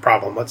 if there's a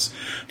problem, let's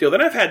deal.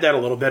 Then I've had that a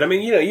little bit.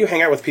 You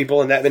hang out with people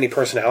and that many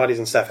personalities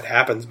and stuff, it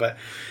happens. But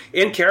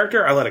in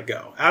character, I let it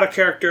go. Out of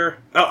character,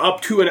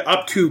 up to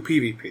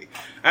PvP.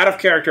 Out of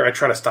character, I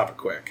try to stop it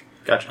quick.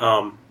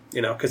 Gotcha.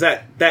 Because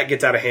that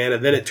gets out of hand,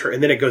 and then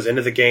it goes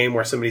into the game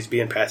where somebody's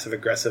being passive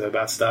aggressive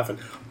about stuff, and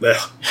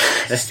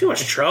it's too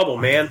much trouble,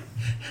 man.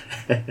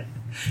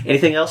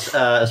 Anything else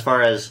as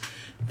far as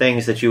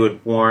things that you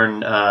would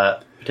warn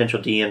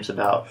potential DMs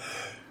about?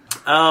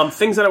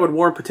 Things that I would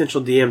warn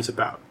potential DMs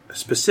about,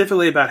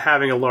 specifically about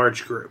having a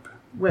large group.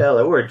 Well,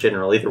 or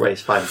general, either way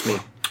is fine with me.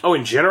 Oh,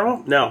 in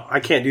general? No, I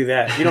can't do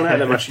that. You don't have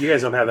that much. You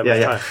guys don't have that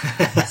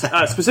much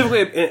time.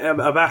 Specifically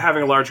about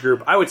having a large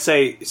group, I would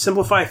say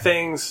simplify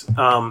things.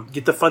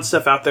 Get the fun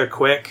stuff out there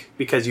quick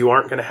because you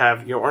aren't going to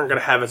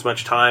have as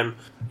much time.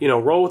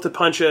 Roll with the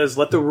punches.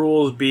 Let the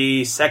rules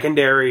be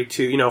secondary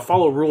to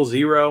follow Rule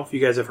 0. If you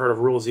guys have heard of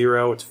Rule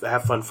 0, it's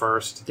have fun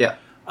first. Yeah.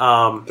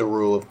 The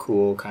rule of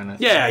cool kind of.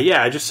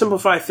 Yeah. Just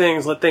simplify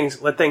things. Let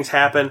things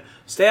happen.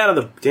 Stay out of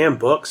the damn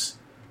books.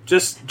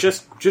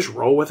 Just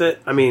roll with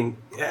it.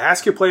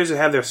 Ask your players to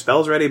have their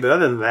spells ready, but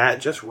other than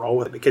that, just roll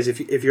with it. Because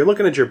if you're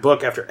looking at your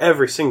book after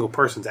every single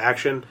person's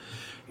action,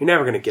 you're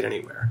never going to get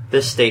anywhere.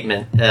 This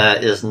statement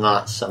is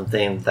not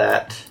something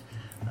that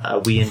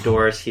we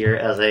endorse here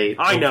as a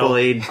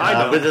fully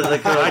within the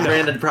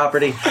branded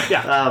property.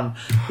 Yeah.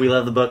 We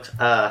love the books.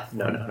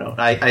 No.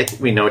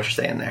 We know what you're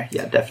saying there.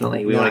 Yeah,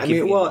 definitely. We want to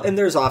keep. And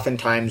there's often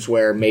times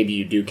where maybe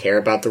you do care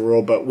about the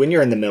rule, but when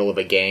you're in the middle of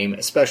a game,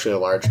 especially a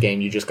large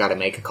game, you just got to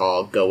make a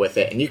call, go with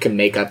it, and you can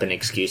make up an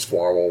excuse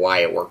for why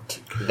it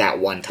worked that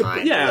one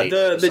time. Yeah,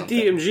 the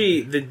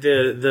DMG,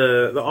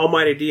 the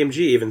almighty DMG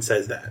even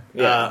says that.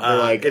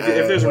 Yeah, if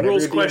there's a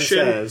rules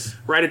question,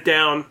 write it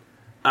down,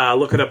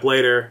 look it up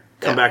later.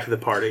 come back to the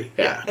party.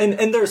 Yeah.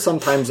 And there's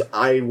sometimes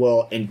I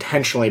will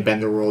intentionally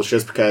bend the rules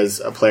just because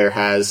a player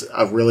has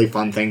a really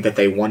fun thing that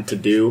they want to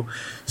do.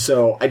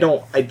 So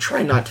I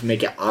try not to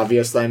make it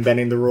obvious that I'm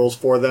bending the rules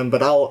for them,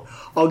 but I'll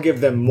give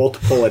them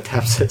multiple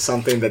attempts at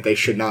something that they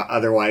should not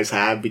otherwise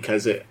have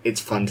because it's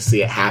fun to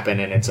see it happen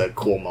and it's a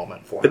cool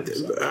moment for them.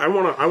 So. I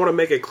want to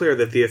make it clear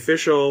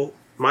that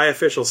my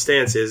official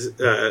stance is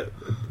to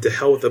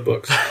hell with the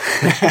books.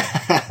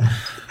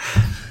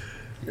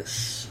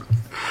 Yes.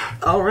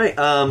 All right.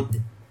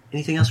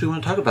 Anything else we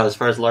want to talk about as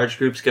far as large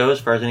groups go, as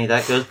far as any of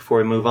that goes, before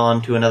we move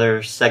on to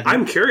another segment?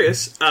 I'm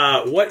curious.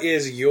 What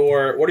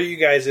are you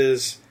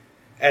guys'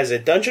 as a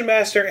dungeon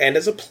master and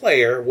as a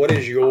player? What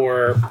is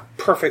your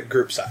perfect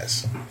group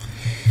size?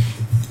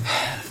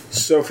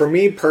 So for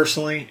me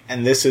personally,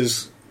 and this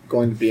is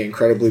going to be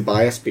incredibly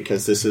biased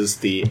because this is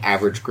the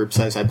average group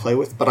size I play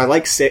with, but I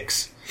like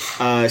 6.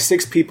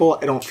 6 people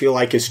I don't feel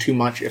like is too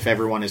much if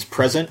everyone is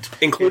present,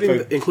 including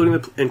the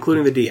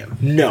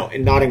DM. No,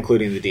 not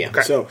including the DM.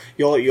 Okay. So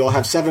you'll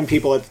have 7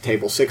 people at the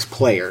table, 6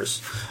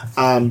 players,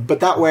 but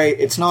that way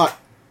it's not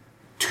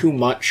too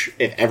much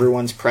if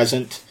everyone's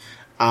present.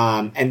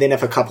 And then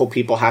if a couple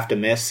people have to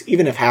miss,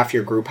 even if half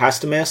your group has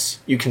to miss,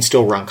 you can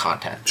still run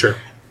content. Sure.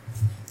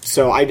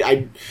 So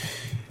I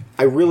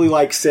really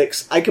like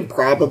 6. I could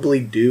probably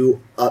do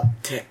up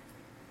to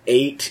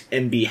 8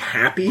 and be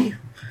happy.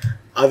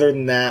 Other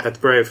than that, that's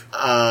brave.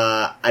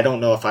 I don't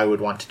know if I would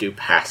want to do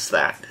past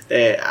that.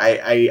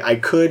 I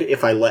could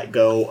if I let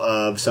go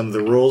of some of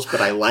the rules,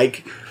 but I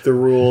like the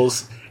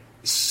rules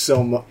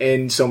so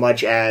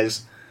much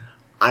as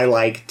I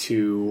like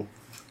to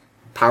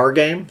power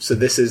game. So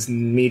this is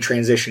me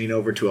transitioning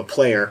over to a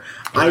player.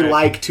 Right. I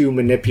like to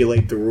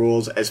manipulate the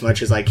rules as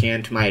much as I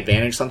can to my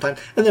advantage sometimes,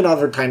 and then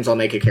other times I'll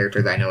make a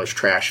character that I know is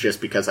trash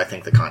just because I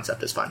think the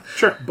concept is fun.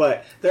 Sure.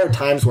 But there are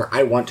times where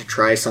I want to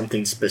try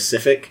something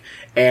specific,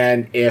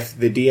 and if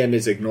the DM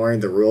is ignoring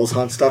the rules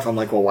on stuff, I'm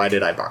like, well, why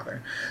did I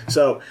bother?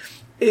 So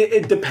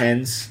it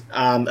depends.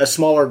 A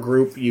smaller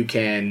group, you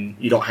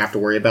don't have to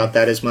worry about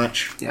that as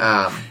much.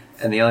 Yeah.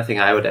 And the only thing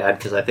I would add,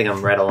 because I think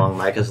I'm right along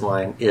Micah's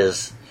line,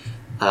 is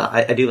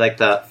I do like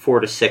the 4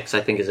 to 6,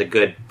 I think, is a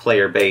good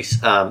player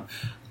base.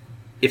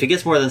 If it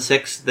gets more than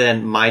 6,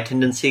 then my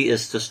tendency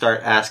is to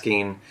start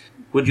asking,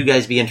 would you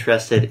guys be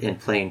interested in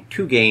playing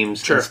 2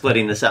 games and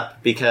splitting this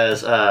up?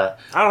 Because I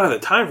don't have the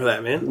time for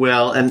that, man.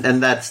 Well,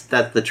 and that's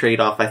the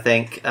trade-off, I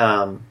think.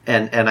 And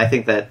I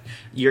think that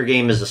your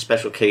game is a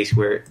special case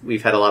where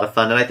we've had a lot of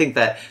fun. And I think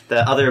that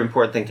the other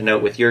important thing to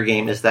note with your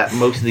game is that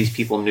most of these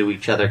people knew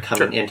each other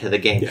coming into the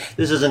game. Yeah.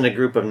 This isn't a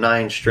group of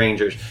 9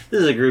 strangers.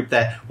 This is a group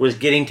that was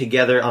getting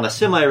together on a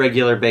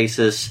semi-regular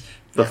basis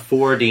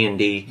before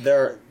D&D.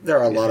 There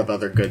are a lot of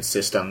other good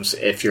systems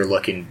if you're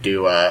looking to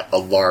do a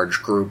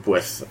large group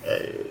with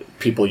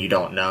people you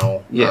don't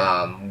know.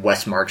 Yeah.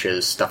 West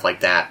Marches, stuff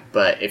like that.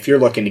 But if you're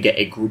looking to get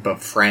a group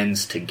of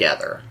friends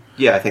together...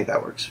 Yeah, I think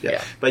that works.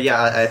 Yeah. But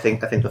yeah, I think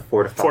the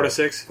 4 to 5. 4 to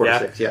 6? 4 to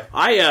 6,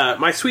 yeah.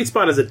 My sweet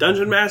spot as a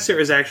dungeon master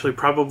is actually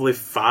probably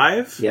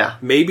 5. Yeah.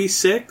 Maybe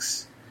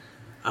 6.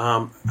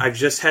 I've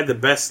just had the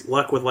best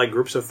luck with like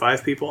groups of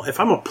 5 people. If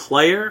I'm a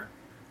player,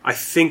 I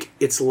think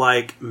it's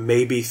like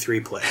maybe 3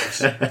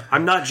 players.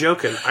 I'm not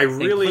joking.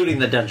 Including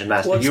the dungeon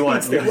master.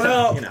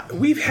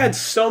 We've had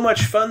so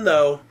much fun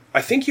though.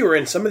 I think you were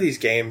in some of these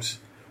games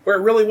where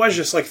it really was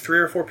just like 3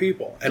 or 4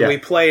 people, and we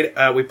played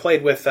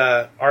with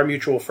our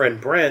mutual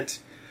friend Brent.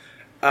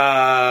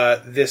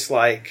 This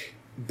like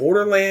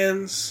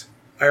Borderlands.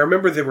 I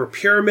remember there were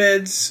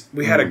pyramids.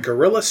 We had a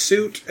gorilla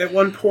suit at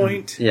one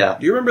point. Yeah.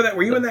 Do you remember that?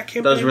 Were you in that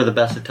campaign? Those were the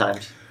best of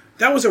times.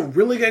 That was a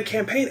really good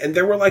campaign, and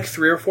there were like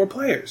 3 or 4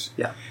 players.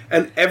 Yeah.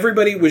 And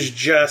everybody was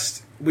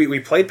just... We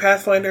played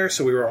Pathfinder,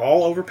 so we were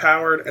all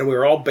overpowered, and we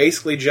were all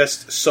basically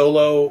just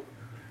solo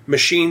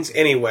machines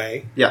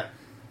anyway. Yeah.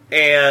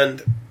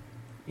 And,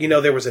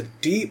 there was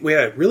we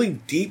had a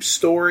really deep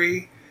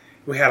story.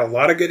 We had a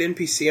lot of good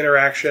NPC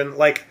interaction.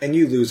 And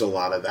you lose a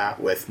lot of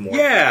that with more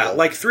people.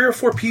 Like 3 or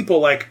 4 people,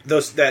 like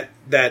those that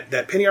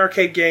Penny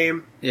Arcade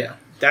game. Yeah.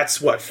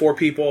 That's what, 4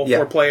 people,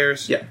 4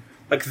 players? Yeah.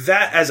 Like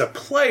that as a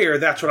player,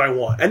 that's what I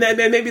want. And then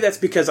maybe that's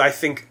because I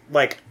think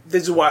like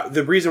this is why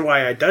the reason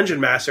why I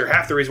dungeon master,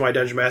 half the reason why I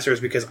dungeon master is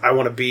because I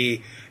want to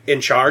be in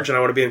charge and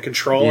I want to be in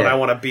control and I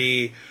want to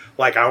be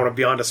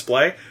on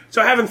display.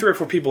 So having 3 or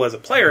 4 people as a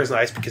player is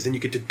nice because then you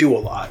get to do a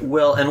lot.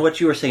 Well, and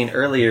what you were saying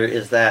earlier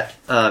is that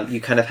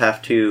you kind of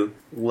have to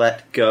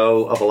let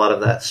go of a lot of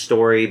that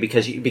story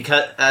because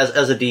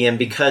as a DM,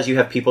 because you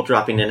have people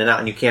dropping in and out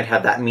and you can't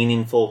have that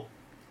meaningful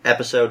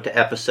episode to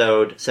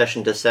episode,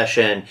 session to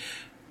session.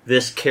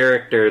 This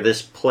character,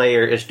 this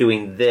player is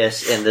doing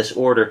this in this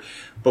order,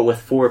 but with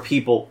 4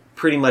 people,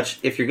 pretty much,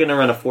 if you're going to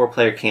run a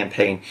 4-player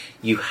campaign,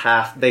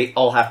 they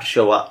all have to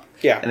show up.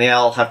 Yeah. And they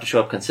all have to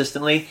show up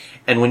consistently,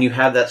 and when you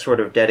have that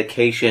sort of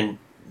dedication,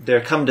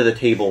 they're come to the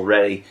table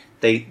ready.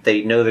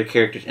 They know their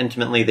characters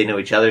intimately, they know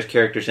each other's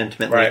characters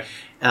intimately. Right.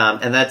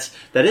 And that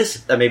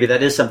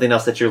is something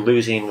else that you're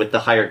losing with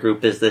the higher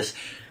group is this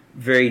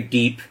very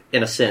deep,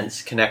 in a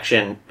sense,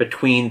 connection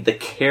between the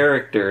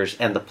characters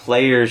and the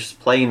players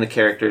playing the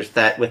characters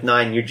that with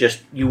 9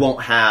 you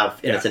won't have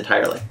in its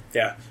entirety.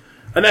 Yeah.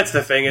 And that's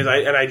the thing,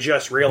 I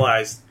just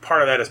realized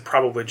part of that is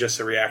probably just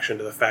a reaction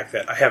to the fact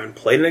that I haven't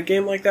played in a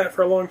game like that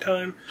for a long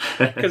time.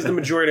 Because the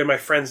majority of my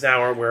friends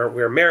now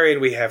we're married,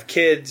 we have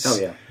kids. Oh,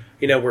 yeah.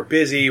 You know, we're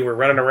busy, we're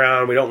running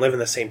around, we don't live in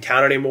the same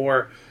town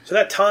anymore. So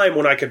that time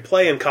when I could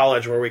play in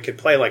college, where we could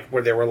play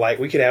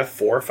we could have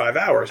 4 or 5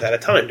 hours at a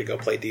time to go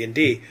play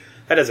D&D.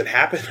 That doesn't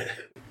happen.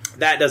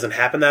 That doesn't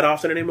happen that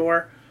often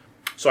anymore.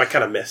 So I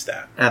kind of miss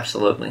that.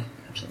 Absolutely.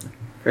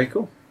 Very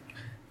cool.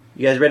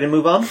 You guys ready to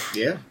move on?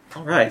 Yeah.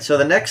 All right. So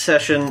the next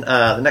section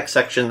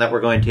that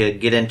we're going to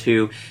get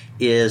into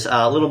is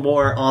a little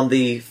more on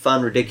the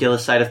fun,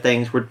 ridiculous side of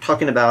things. We're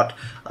talking about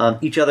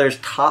each other's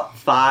top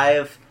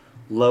 5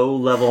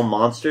 low-level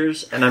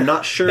monsters, and I'm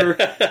not sure.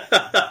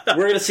 We're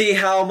going to see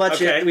how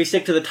much we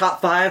stick to the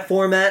top 5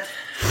 format,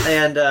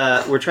 and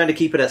we're trying to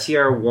keep it at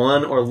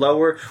CR1 or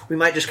lower. We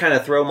might just kind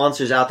of throw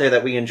monsters out there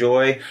that we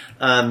enjoy.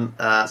 Some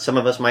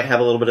of us might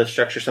have a little bit of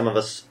structure. Some of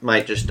us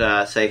might just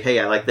say, hey,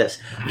 I like this.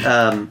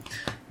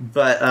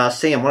 But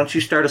Sam, why don't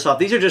you start us off?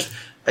 These are just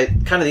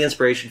kind of the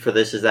inspiration for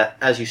this is that,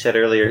 as you said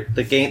earlier,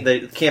 the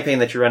campaign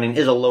that you're running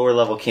is a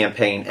lower-level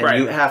campaign, and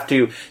you have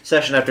to,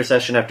 session after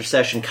session after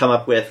session, come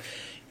up with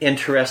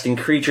interesting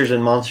creatures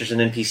and monsters and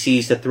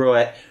NPCs to throw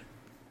at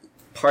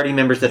party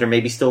members that are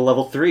maybe still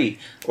level 3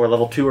 or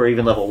level 2 or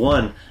even level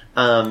 1.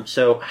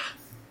 So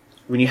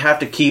when you have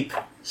to keep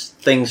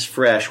things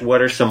fresh,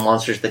 what are some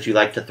monsters that you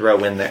like to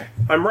throw in there?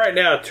 I'm right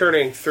now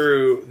turning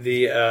through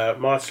the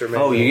monster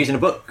manual. Oh, you're using a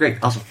book? Great,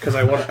 awesome. Because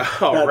I want to...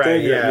 Oh,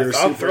 right, yeah.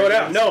 I'll throw it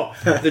out. No,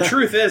 the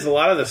truth is, a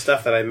lot of the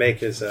stuff that I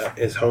make is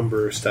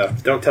homebrew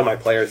stuff. Don't tell my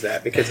players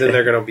that, because then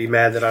they're going to be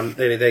mad that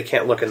they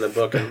can't look in the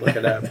book and look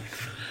it up.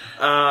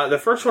 The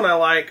first one I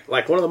like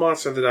one of the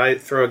monsters that I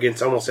throw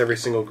against almost every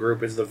single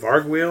group is the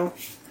Vargwheel.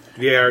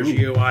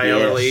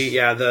 Vargoyle. Yes.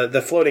 Yeah,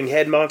 the floating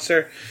head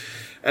monster.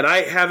 And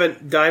I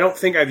don't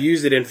think I've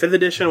used it in 5th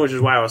edition, which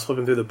is why I was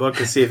flipping through the book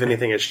to see if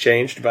anything has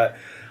changed. But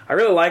I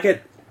really like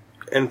it,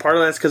 and part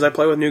of that's because I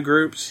play with new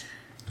groups.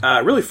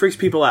 It really freaks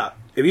people out.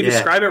 If you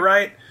describe it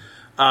right,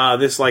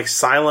 this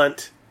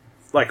silent,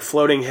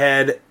 floating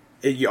head,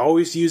 you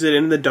always use it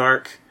in the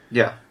dark.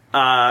 Yeah.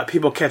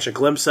 People catch a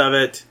glimpse of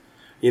it.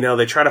 You know,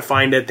 they try to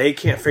find it. They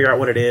can't figure out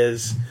what it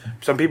is.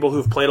 Some people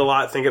who've played a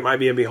lot think it might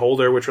be a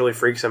beholder, which really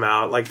freaks them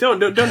out.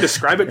 Don't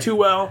describe it too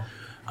well.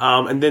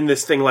 And then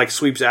this thing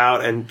sweeps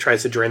out and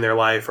tries to drain their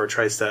life or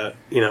tries to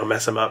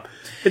mess them up.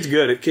 It's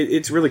good.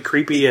 It's really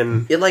creepy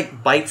and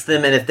it bites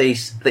them. And if they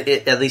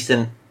at least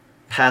in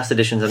past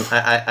editions, and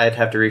I'd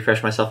have to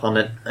refresh myself on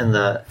it in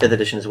the 5th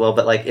edition as well.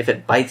 But if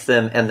it bites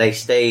them and they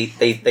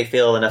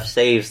fail enough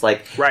saves,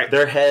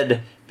 their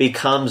head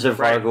becomes a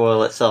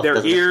Vargoyle itself.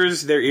 Their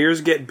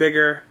ears get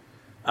bigger.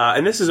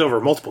 And this is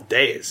over multiple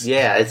days.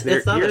 Yeah, it's not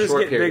a short period. Their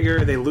ears get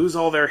bigger, they lose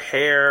all their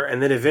hair,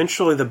 and then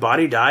eventually the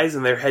body dies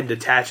and their head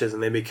detaches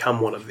and they become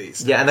one of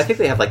these. Yeah, and I think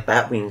they have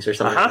bat wings or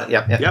something like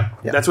that.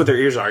 Yep. That's what their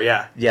ears are,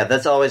 yeah. Yeah,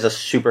 that's always a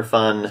super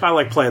fun... I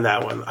like playing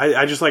that one.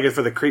 I just like it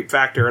for the creep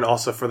factor and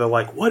also for the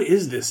what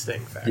is this thing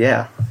factor.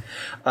 Yeah.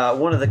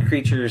 One of the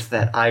creatures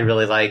that I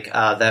really like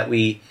that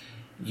we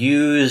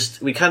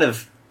kind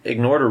of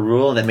ignored a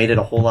rule and it made it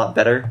a whole lot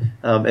better.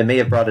 It may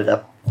have brought it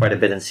up quite a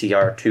bit in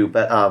CR too,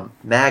 but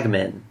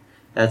Magmen.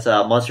 That's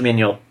Monster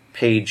Manual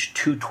page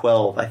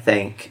 212, I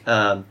think.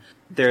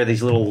 They're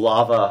these little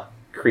lava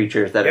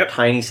creatures that are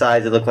tiny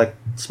size. They look like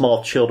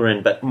small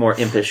children, but more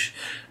impish.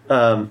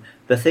 The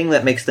thing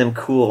that makes them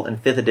cool in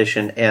 5th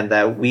edition and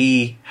that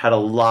we had a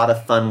lot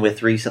of fun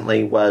with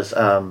recently was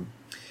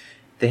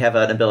they have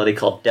an ability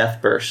called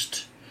Death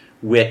Burst,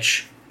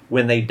 which...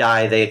 when they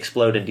die, they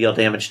explode and deal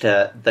damage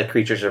to the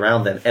creatures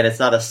around them. And it's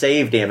not a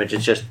save damage,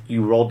 it's just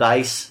you roll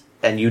dice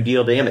and you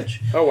deal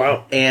damage. Oh,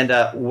 wow. And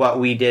what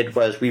we did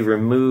was we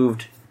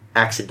removed,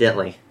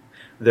 accidentally,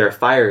 their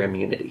fire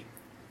immunity.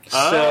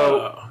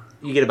 So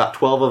you get about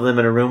 12 of them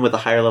in a room with a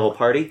higher level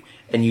party,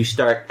 and you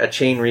start a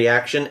chain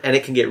reaction, and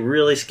it can get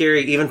really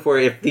scary, even for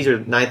if these are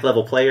 9th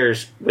level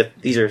players,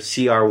 these are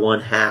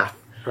CR1 half.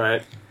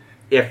 Right.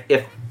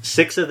 If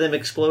 6 of them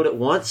explode at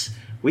once...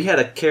 we had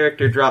a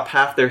character drop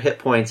half their hit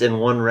points in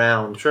one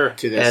round. Sure.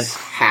 To this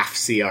half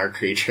CR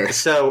creature.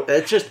 So,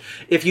 it's just,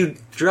 if you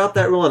drop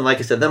that rule, and like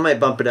I said, that might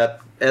bump it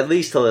up at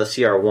least to the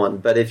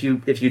CR1, but if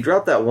you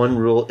drop that one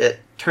rule,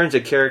 it turns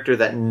a character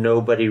that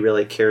nobody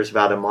really cares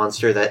about, a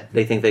monster that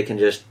they think they can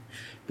just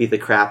beat the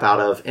crap out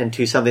of,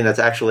 into something that's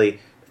actually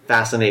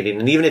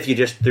fascinating. And even if you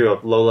just threw a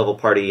low-level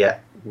party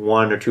at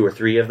 1 or 2 or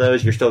 3 of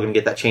those, you're still going to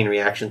get that chain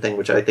reaction thing,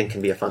 which I think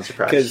can be a fun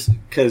surprise.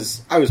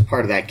 Because I was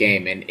part of that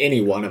game, and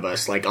any one of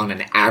us, on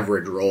an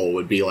average roll,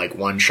 would be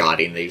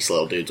one-shotting these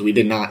little dudes. We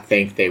did not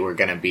think they were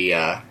going to be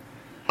a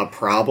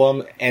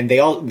problem. And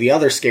the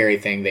other scary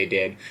thing they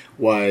did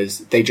was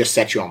they just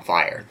set you on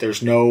fire.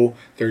 There's no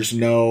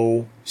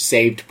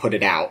save to put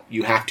it out.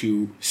 You have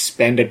to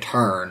spend a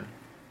turn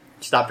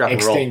stop, drop,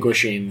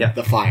 extinguishing and roll.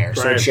 the fire.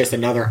 So it's just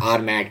another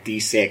automatic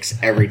D6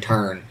 every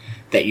turn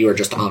that you are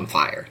just on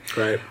fire.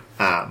 Right.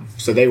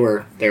 So they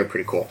were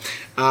pretty cool.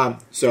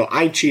 So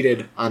I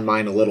cheated on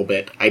mine a little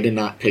bit. I did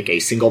not pick a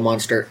single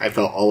monster. I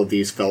felt all of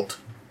these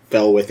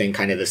fell within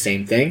kind of the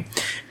same thing.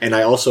 And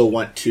I also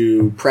want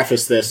to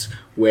preface this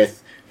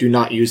with, do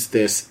not use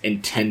this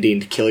intending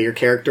to kill your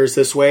characters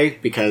this way,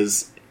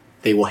 because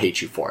they will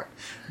hate you for it.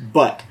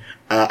 But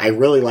I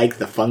really like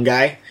the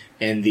fungi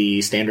in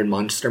the standard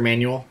monster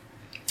manual.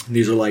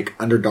 These are like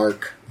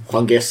Underdark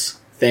fungus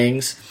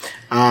things,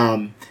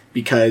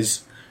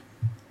 because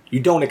you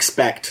don't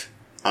expect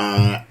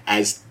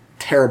as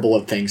terrible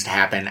of things to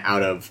happen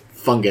out of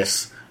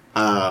fungus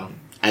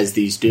as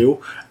these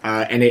do.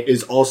 And it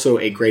is also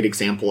a great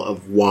example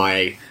of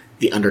why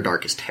the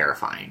Underdark is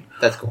terrifying.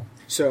 That's cool.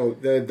 So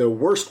the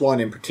worst one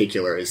in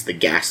particular is the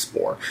gas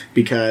spore,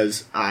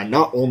 because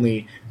not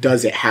only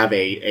does it have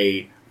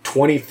a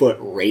 20-foot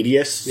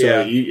radius,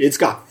 so it's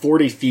got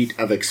 40 feet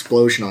of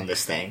explosion on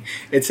this thing.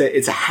 It's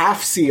a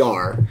half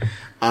CR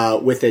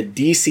with a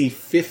DC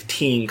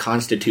 15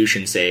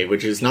 Constitution save,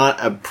 which is not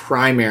a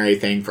primary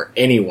thing for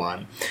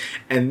anyone.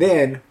 And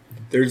then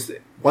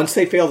once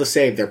they fail to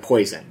save, they're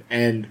poisoned,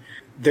 and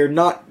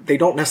they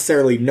don't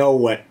necessarily know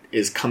what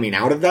is coming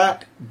out of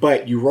that,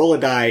 but you roll a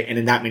die, and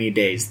in that many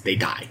days, they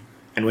die.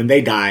 And when they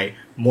die,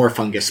 more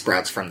fungus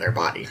sprouts from their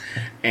body.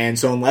 And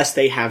so unless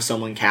they have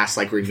someone cast,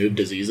 like, Remove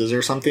Diseases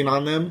or something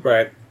on them,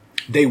 right,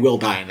 they will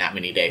die in that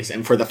many days.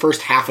 And for the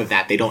first half of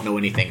that, they don't know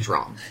anything's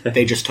wrong.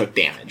 They just took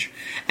damage.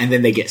 And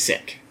then they get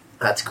sick.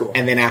 That's cool.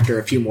 And then after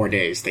a few more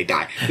days, they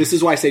die. This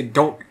is why I say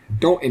don't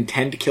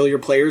intend to kill your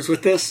players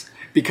with this,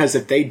 because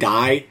if they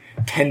die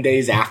 10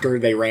 days after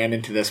they ran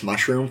into this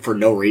mushroom for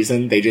no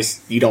reason,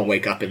 you don't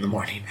wake up in the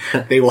morning.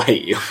 They will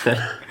hate you.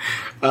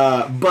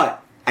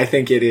 But I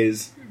think it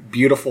is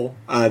beautiful.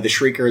 The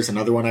Shrieker is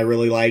another one I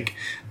really like,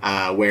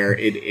 where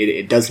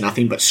it does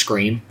nothing but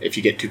scream if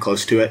you get too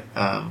close to it,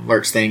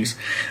 lurks things.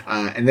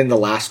 And then the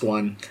last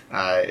one,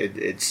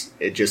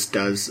 it just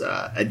does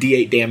a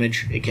D8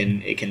 damage. It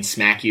can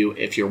smack you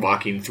if you're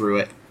walking through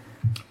it.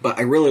 But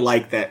I really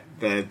like that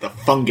the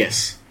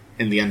fungus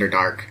in the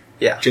Underdark.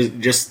 Yeah.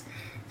 Just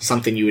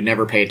something you would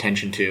never pay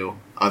attention to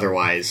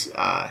otherwise,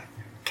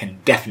 can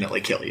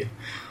definitely kill you.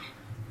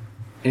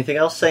 Anything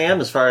else,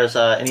 Sam, as far as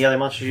any other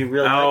monsters you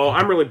really like? Oh,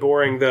 I'm really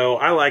boring, though.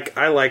 I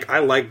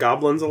like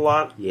goblins a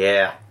lot.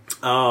 Yeah.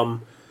 I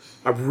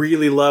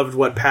really loved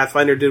what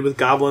Pathfinder did with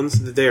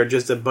goblins. That they are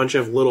just a bunch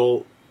of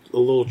little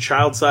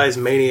child-sized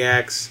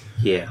maniacs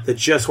that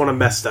just want to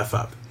mess stuff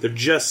up. They're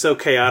just so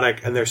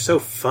chaotic, and they're so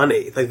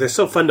funny. Like, they're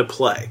so fun to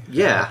play.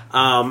 Yeah.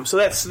 So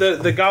that's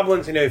the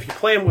goblins. If you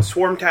play them with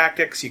swarm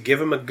tactics, you give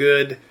them a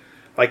good,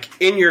 like,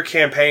 in your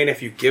campaign,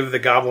 if you give the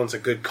goblins a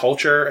good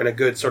culture and a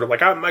good sort of,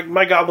 like,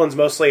 my goblins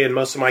mostly in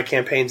most of my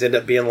campaigns end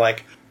up being,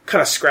 like,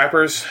 kind of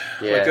scrappers.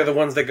 Yeah. Like, they're the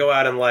ones that go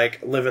out and,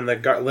 like, live in the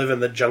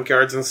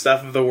junkyards and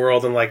stuff of the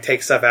world and, like,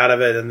 take stuff out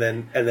of it and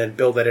then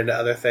build it into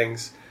other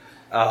things.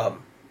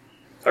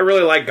 I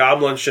really like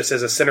goblins just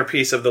as a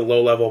centerpiece of the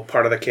low-level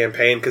part of the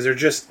campaign, because they're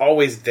just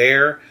always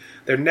there.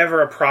 They're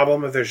never a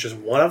problem if there's just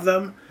one of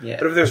them. Yeah.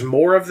 But if there's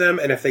more of them,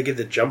 and if they get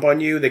the jump on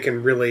you, they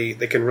can really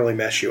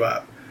mess you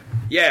up.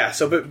 Yeah,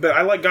 so but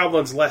I like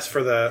goblins less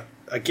for the,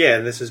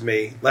 again, this is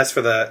me, less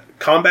for the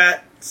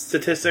combat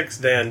statistics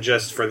than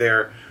just for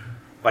their,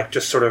 like,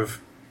 just sort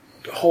of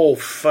whole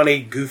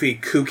funny, goofy,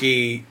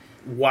 kooky,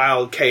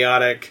 wild,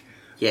 chaotic,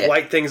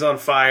 light things on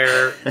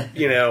fire,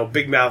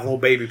 big mouth little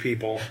baby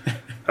people.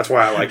 That's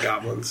why I like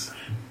goblins.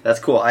 That's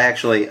cool. I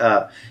actually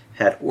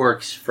had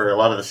orcs for a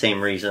lot of the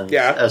same reasons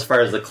as far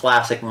as the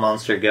classic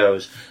monster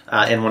goes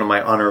in one of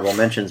my honorable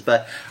mentions.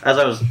 But as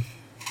I was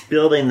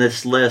building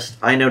this list,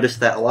 I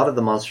noticed that a lot of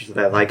the monsters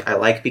that I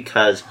like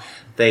because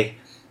they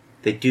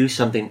do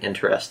something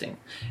interesting.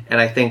 And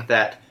I think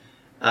that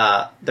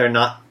they're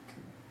not...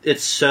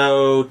 It's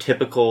so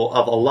typical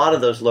of a lot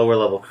of those lower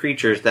level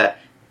creatures that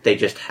they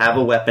just have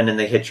a weapon and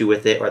they hit you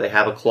with it, or they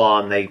have a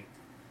claw and they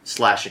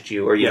slash at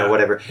you, or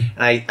whatever.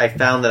 And I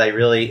found that I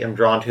really am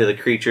drawn to the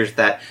creatures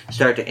that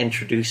start to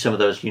introduce some of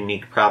those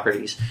unique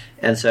properties.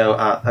 And so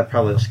I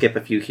probably will skip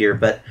a few here,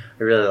 but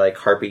I really like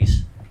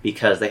harpies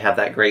because they have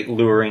that great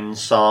luring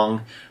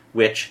song,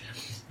 which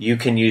you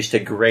can use to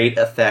great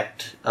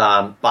effect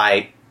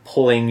by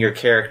pulling your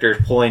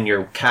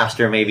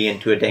caster maybe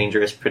into a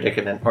dangerous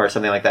predicament or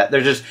something like that.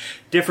 There's just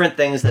different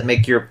things that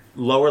make your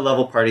lower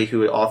level party,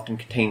 who often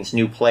contains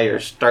new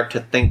players, start to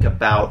think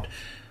about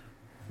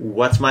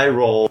what's my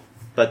role,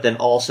 but then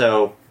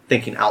also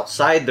thinking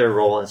outside their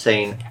role and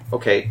saying,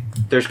 okay,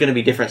 there's going to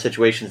be different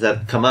situations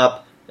that come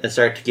up, and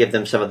start to give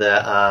them some of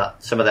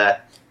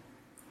that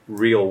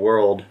real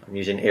world, I'm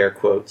using air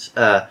quotes,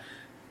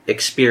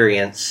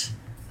 experience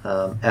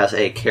as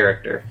a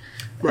character.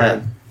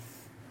 Right.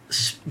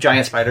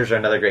 Giant spiders are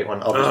another great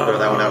one. I'll just throw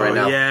that one out right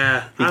now.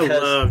 Yeah, I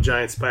love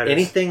giant spiders.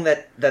 Anything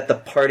that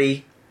the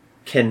party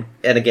can,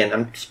 and again,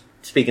 I'm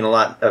speaking a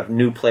lot of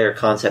new player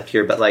concept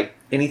here, but like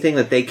anything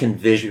that they can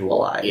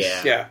visualize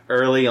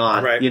early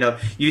on. Right.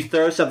 You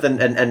throw something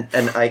and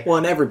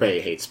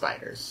everybody hates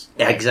spiders.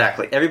 Yeah,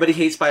 exactly. Everybody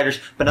hates spiders,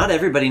 but not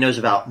everybody knows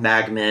about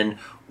magmen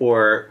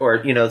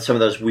or some of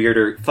those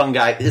weirder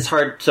fungi. It's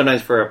hard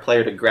sometimes for a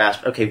player to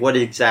grasp. Okay, what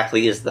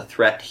exactly is the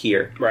threat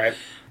here? Right.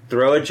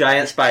 Throw a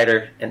giant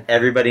spider, and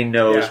everybody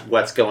knows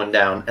what's going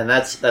down, and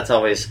that's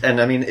always. And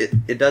I mean,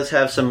 it does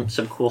have some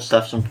cool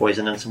stuff, some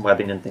poison and some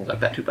webbing and things like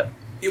that too. But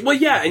well,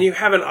 yeah, and you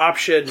have an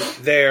option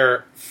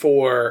there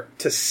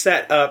to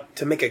set up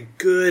to make a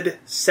good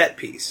set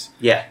piece.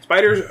 Yeah,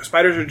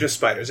 spiders are just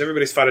spiders.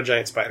 Everybody's fought a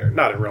giant spider,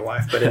 not in real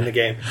life, but in the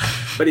game.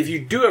 But if you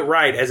do it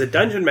right as a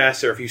dungeon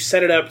master, if you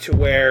set it up to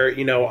where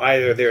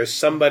either there's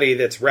somebody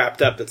that's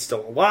wrapped up that's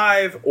still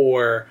alive,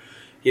 or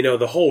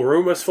the whole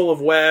room is full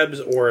of webs,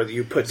 or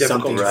you put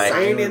difficult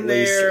terrain in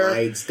there,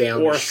 slides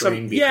down or the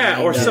stream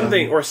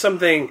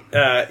something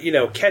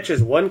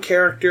catches one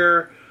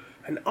character,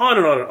 and on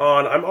and on and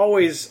on. I'm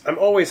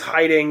always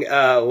hiding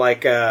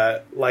like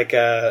a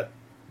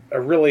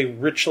really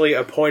richly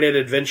appointed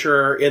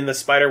adventurer in the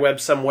spider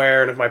web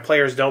somewhere, and if my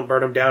players don't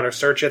burn them down or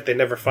search it, they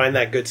never find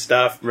that good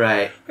stuff.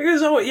 Right?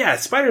 Because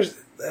spiders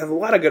have a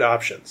lot of good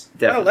options.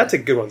 Definitely. Oh, that's a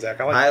good one,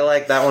 Zach. I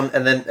like that one.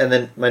 And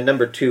then my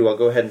number 2, I'll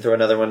go ahead and throw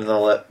another one, and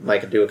I'll let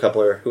Micah do a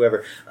couple or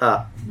whoever.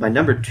 My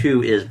number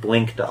 2 is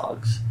Blink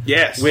Dogs.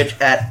 Yes. Which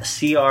at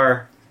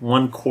CR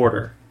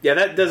 1/4. Yeah,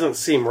 that doesn't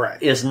seem right.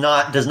 Does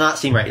not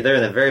seem right. They're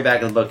in the very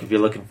back of the book if you're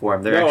looking for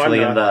them. They're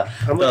actually in the.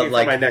 I'm looking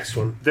for my next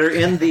one. They're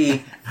in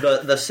the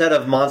set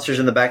of monsters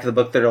in the back of the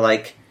book that are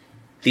like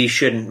these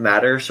shouldn't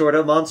matter sort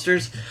of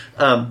monsters,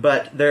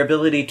 but their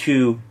ability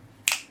to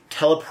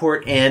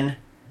teleport in,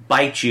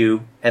 bite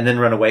you, and then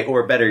run away,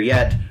 or better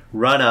yet,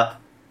 run up,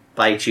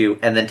 bite you,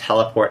 and then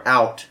teleport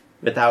out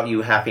without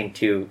you having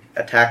to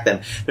attack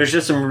them. There's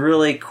just some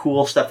really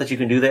cool stuff that you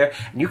can do there.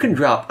 And you can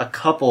drop a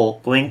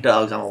couple Blink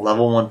Dogs on a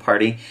level 1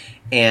 party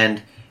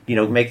and,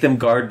 make them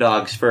guard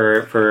dogs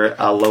for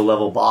a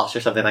low-level boss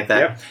or something like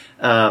that.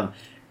 Yep.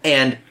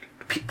 And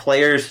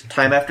players,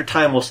 time after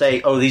time, will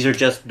say, oh, these are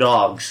just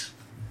dogs.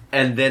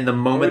 And then the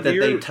moment that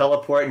they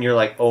teleport and you're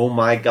like, oh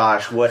my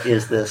gosh, what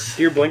is this?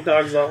 Do your Blink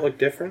Dogs not look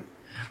different?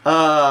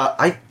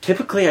 I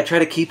try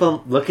to keep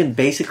them looking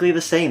basically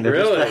the same. They're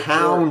just a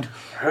hound.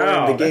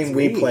 Well, in the game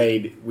we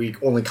played, we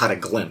only caught a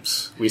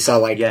glimpse. We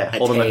saw a tail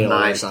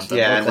or something.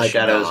 Yeah, in the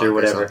shadows or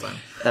whatever.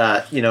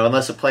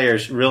 Unless the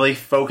player's really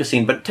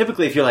focusing. But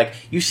typically, if you're like,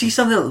 you see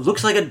something that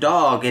looks like a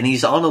dog and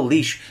he's on a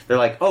leash, they're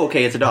like, oh,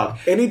 okay, it's a dog.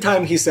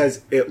 Anytime he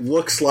says, it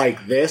looks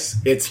like this,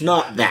 it's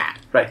not that.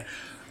 Right.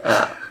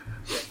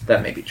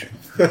 That may be true.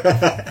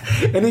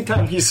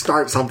 Anytime he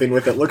starts something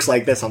with it looks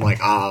like this, I'm like,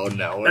 oh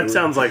no. That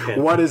sounds like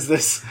him. What is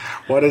this?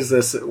 What is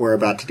this we're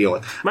about to deal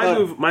with?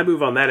 My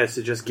move on that is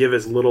to just give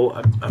as little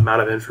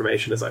amount of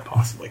information as I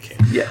possibly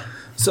can. Yeah.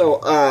 So,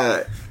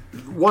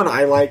 one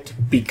I liked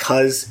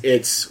because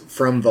it's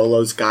from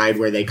Volo's Guide,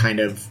 where they kind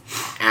of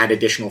add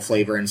additional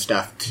flavor and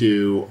stuff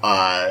to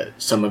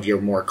some of your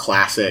more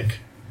classic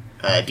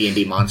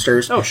D&D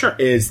monsters. Oh, sure.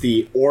 Is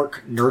the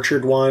orc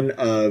nurtured one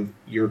of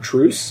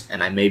Urtrus,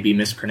 and I may be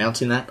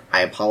mispronouncing that.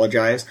 I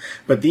apologize.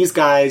 But these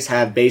guys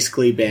have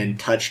basically been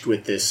touched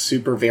with this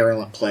super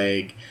virulent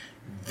plague.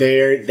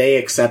 They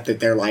accept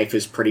that their life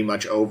is pretty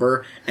much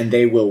over, and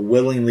they will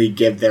willingly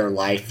give their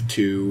life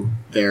to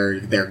their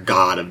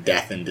god of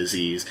death and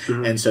disease.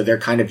 Mm-hmm. And so they're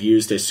kind of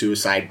used as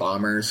suicide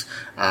bombers.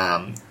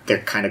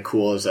 They're kind of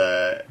cool as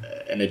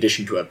an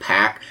addition to a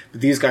pack.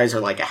 But these guys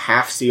are like a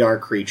half CR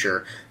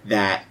creature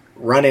that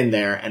run in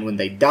there, and when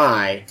they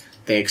die,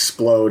 they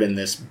explode in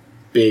this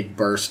big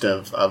burst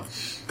of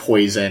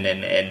poison,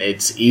 and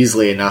it's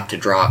easily enough to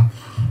drop,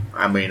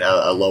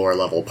 a lower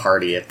level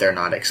party if they're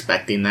not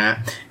expecting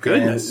that.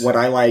 Goodness. And what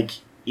I like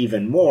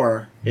even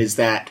more is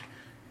that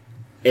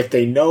if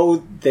they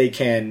know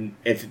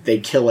if they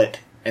kill it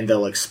and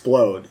they'll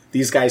explode,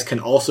 these guys can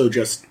also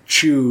just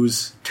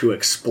choose to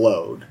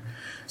explode.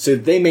 So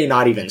they may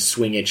not even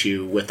swing at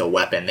you with a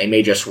weapon. They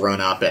may just run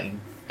up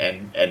and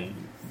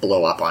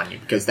blow up on you,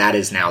 because that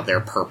is now their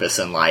purpose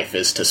in life,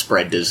 is to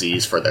spread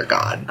disease for their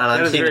god.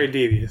 That is very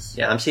devious.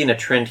 Yeah, I'm seeing a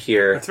trend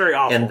here. That's very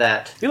awful. In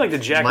that you like to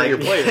jack up your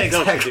players.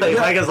 Exactly.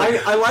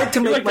 I like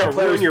to make my players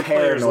ruin your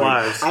players'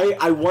 lives.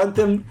 I want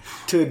them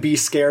to be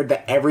scared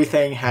that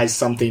everything has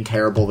something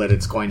terrible that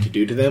it's going to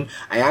do to them.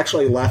 I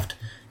actually left...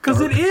 Because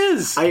it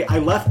is! I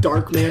left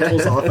Dark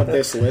Mantles off of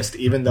this list,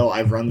 even though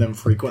I've run them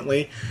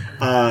frequently,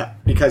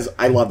 because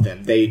I love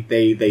them.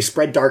 They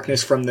spread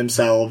darkness from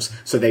themselves,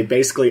 so they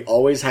basically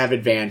always have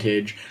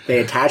advantage. They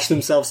attach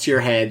themselves to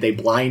your head, they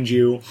blind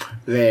you,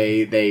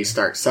 they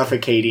start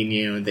suffocating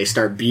you, they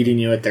start beating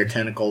you with their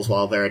tentacles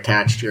while they're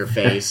attached to your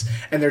face,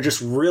 and they're just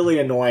really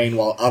annoying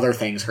while other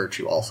things hurt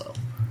you also.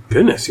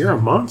 Goodness, you're a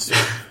monster.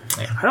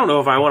 Yeah. I don't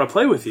know if I want to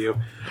play with you.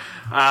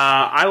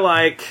 I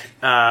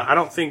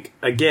don't think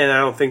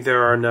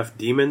there are enough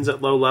demons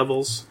at low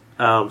levels,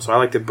 so I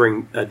like to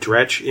bring a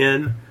Dretch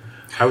in.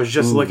 I was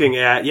just looking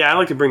at... Yeah, I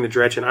like to bring the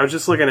Dretch in. I was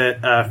just looking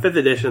at 5th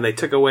edition. They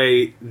took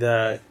away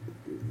the...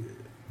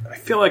 I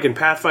feel like in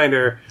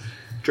Pathfinder,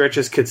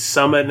 Dretches could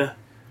summon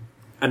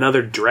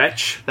another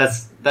Dretch.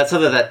 That's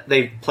something that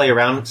they play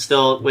around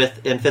still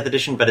with in 5th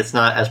edition, but it's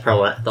not as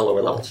prevalent at the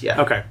lower levels.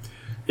 Yeah. Okay.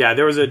 Yeah,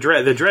 there was the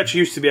Dretch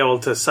used to be able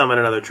to summon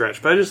another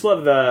Dretch, but I just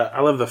love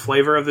the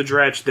flavor of the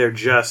Dretch. They're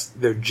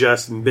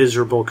just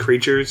miserable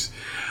creatures,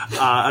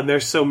 and they're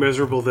so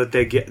miserable that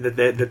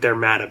they're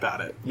mad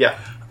about it. Yeah.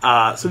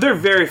 So they're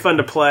very fun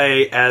to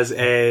play as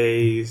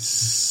a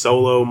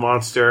solo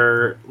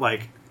monster,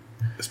 like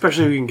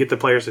especially if you can get the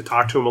players to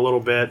talk to them a little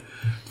bit.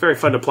 It's very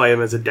fun to play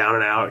them as a down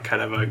and out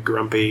kind of a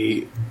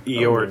grumpy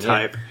Eeyore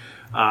type.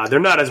 They're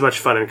not as much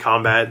fun in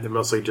combat. They're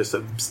mostly just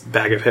a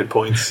bag of hit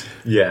points.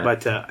 Yeah.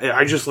 But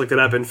I just looked it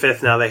up. In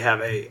 5th now they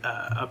have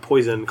a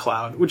poison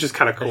cloud, which is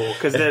kind of cool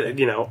because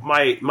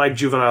my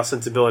juvenile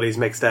sensibilities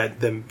makes they're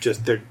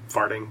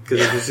farting because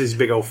they're just these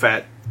big old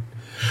fat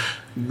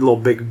little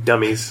big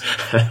dummies.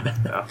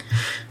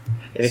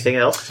 Anything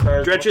else?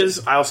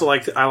 Dretches. I also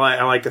like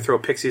to throw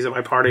pixies at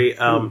my party.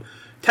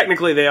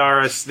 Technically, they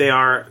are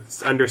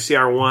under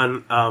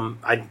CR1.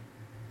 I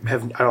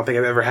don't think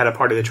I've ever had a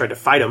party that tried to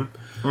fight them.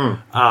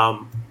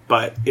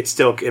 But it's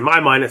still, in my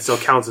mind, it still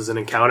counts as an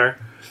encounter.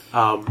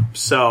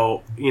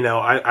 So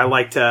I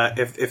like to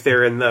if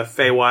they're in the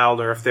Feywild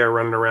or if they're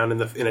running around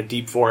in a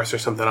deep forest or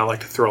something, I like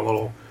to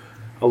throw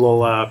a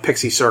little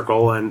pixie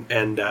circle and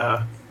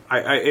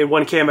in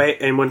one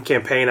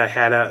campaign I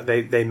had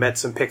they met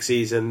some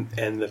pixies and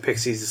the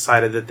pixies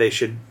decided that they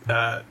should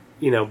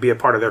be a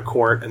part of their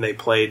court, and they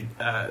played.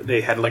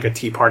 They had like a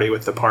tea party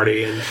with the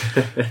party, and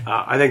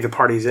I think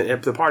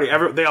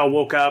they all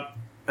woke up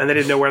and they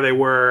didn't know where they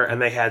were,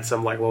 and they had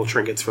some like little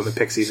trinkets from the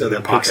pixies. So in the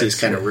their pixies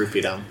pockets. kind of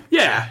roofied them.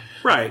 Yeah,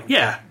 right.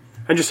 Yeah,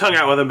 and just hung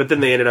out with them, but then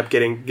they ended up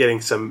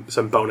getting some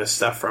bonus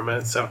stuff from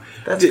it. So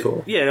that's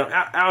cool.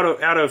 Yeah,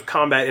 out of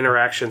combat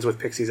interactions with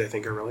pixies, I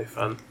think are really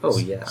fun. Oh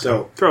yeah.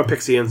 So throw a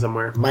pixie in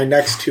somewhere. My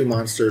next 2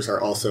 monsters are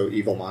also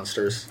evil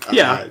monsters.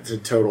 Yeah, it's a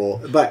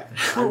total. But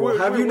I will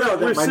have you know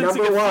that my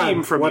number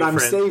one, what I'm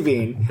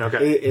saving,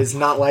 is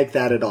not like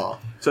that at all.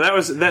 So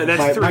that's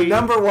 3. My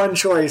number one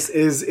choice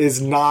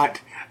is not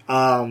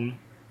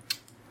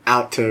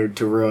out to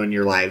ruin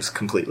your lives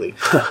completely.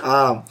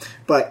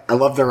 But I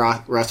love the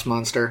Rust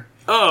monster.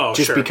 Oh,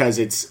 just sure. because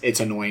it's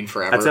annoying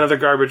forever. That's another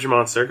garbage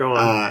monster. Go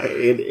on.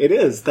 It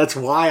is. That's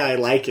why I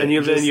like it. And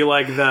you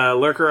like the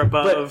lurker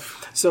above.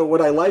 But, so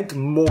what I liked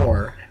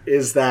more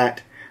is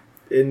that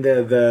in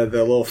the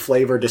little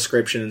flavor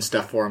description and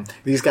stuff for them,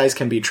 these guys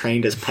can be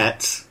trained as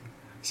pets.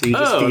 So you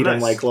just feed them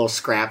like little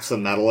scraps of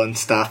metal and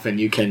stuff, and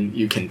you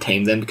can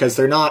tame them because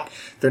they're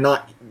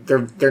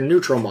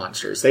neutral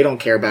monsters. They don't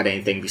care about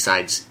anything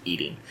besides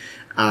eating.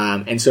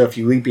 And so if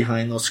you leave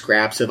behind those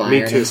scraps of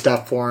iron and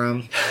stuff for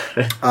them,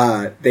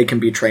 they can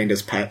be trained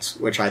as pets,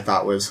 which I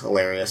thought was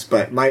hilarious.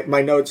 But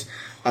my notes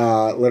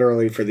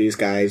literally for these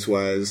guys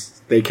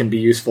was they can be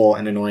useful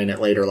and annoying at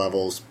later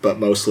levels, but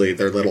mostly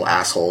they're little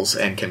assholes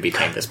and can be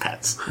tamed as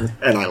pets.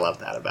 And I love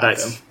that about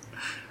them.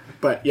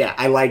 But yeah,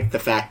 I like the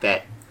fact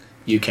that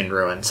you can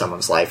ruin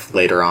someone's life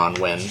later on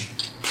when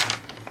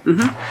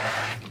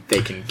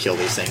they can kill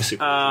these things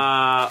super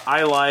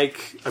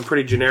easy. I'm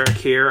pretty generic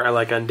here. I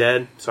like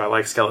undead, so I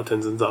like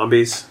skeletons and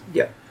zombies.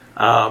 Yeah.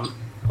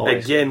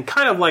 Again,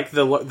 kind of like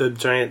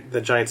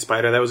the giant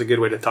spider. That was a good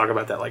way to talk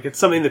about that. Like, it's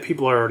something that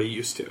people are already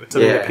used to. It's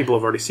something that people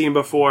have already seen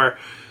before.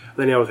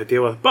 They know what to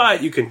deal with.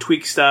 But you can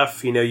tweak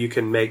stuff. You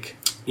can make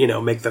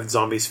the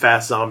zombies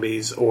fast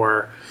zombies,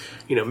 or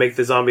make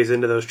the zombies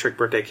into those trick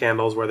birthday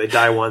candles where they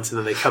die once and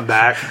then they come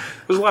back.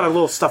 There's a lot of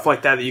little stuff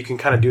like that you can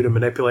kind of do to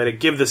manipulate it.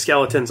 Give the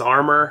skeletons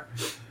armor,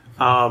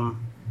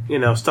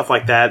 stuff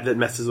like that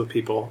messes with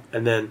people.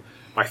 And then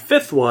my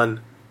 5th one,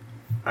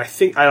 I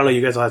don't know,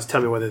 you guys will have to tell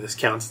me whether this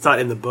counts. It's not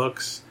in the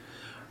books,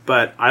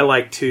 but I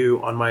like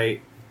to, on my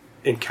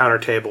encounter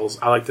tables,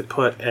 I like to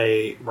put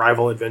a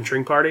rival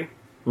adventuring party.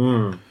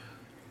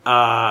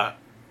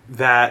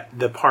 That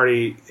the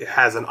party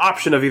has an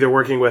option of either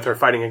working with or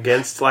fighting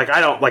against. I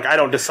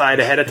don't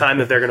decide ahead of time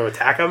that they're going to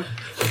attack them.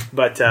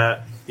 But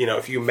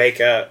if you make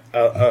an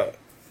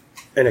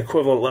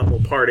equivalent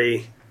level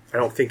party, I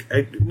don't think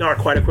not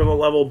quite equivalent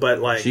level, but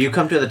so you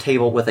come to the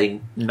table with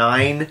a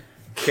 9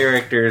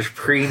 characters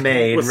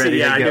pre-made, ready to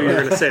go. I knew you were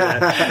going to say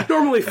that.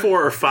 Normally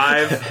 4 or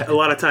 5. A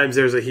lot of times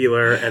there's a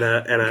healer and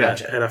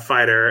a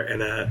fighter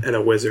and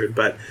a wizard,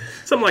 but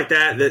something like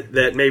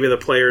that maybe the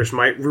players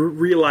might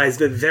realize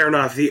that they're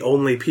not the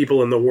only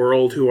people in the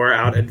world who are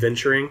out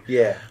adventuring.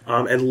 Yeah.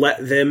 And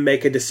let them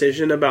make a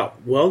decision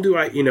about, well, do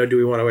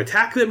we want to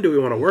attack them? Do we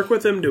want to work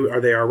with them? Are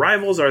they our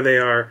rivals? Are they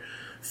our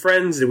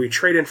friends? Do we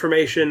trade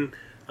information?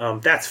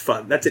 That's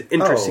fun. That's an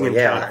interesting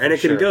encounter, and it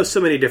can go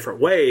so many different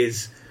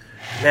ways.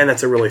 Man,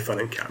 that's a really fun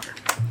encounter.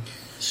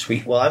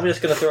 Sweet. Well, I'm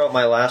just going to throw out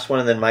my last one,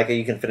 and then Micah,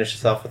 you can finish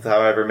this off with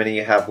however many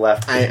you have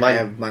left. I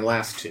have my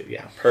last 2,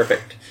 yeah.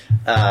 Perfect.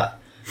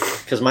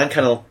 Because mine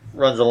kind of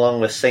runs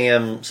along with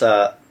Sam's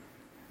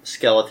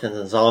skeletons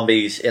and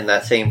zombies in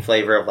that same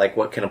flavor of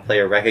what can a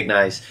player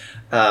recognize.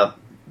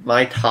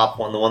 My top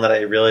one, the one that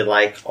I really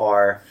like,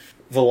 are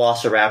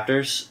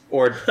Velociraptors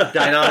or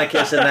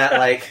Deinonychus in that,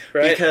 right?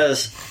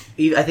 Because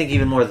I think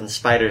even more than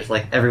spiders,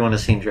 everyone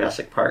has seen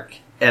Jurassic Park.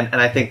 And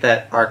I think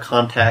that our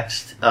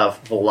context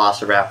of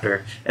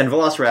Velociraptor, and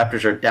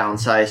Velociraptors are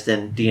downsized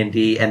in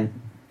D&D, and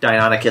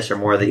Deinonychus are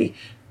more the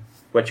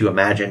what you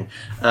imagine.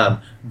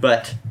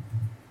 But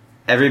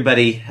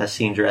everybody has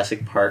seen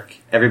Jurassic Park.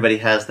 Everybody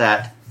has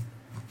that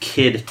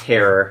kid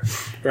terror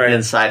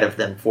inside of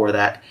them for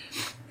that.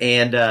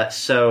 And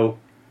so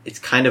it's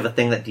kind of a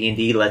thing that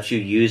D&D lets you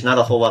use. Not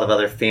a whole lot of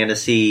other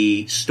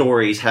fantasy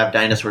stories have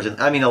dinosaurs.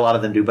 I mean, a lot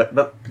of them do, but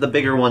the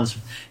bigger ones,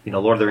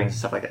 Lord of the Rings and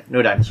stuff like that,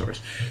 no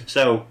dinosaurs.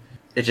 So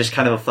it's just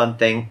kind of a fun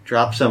thing.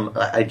 Drop some.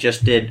 I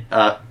just did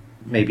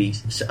maybe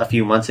a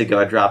few months ago.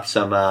 I dropped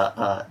some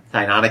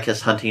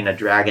Deinonychus hunting a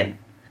dragon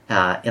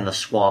in the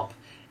swamp,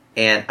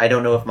 and I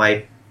don't know if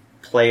my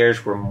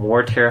players were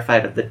more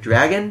terrified of the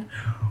dragon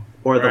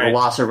or the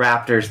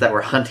velociraptors that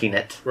were hunting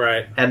it.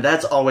 Right. And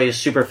that's always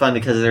super fun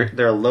because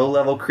they're a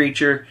low-level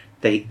creature.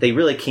 They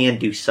really can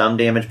do some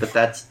damage, but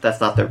that's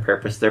not their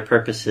purpose. Their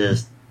purpose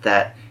is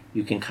that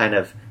you can kind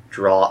of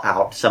draw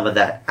out some of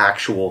that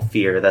actual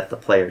fear that the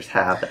players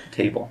have at the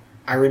table.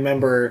 I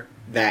remember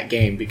that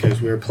game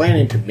because we were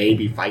planning to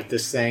maybe fight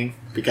this thing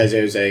because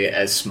it was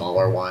a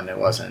smaller one. It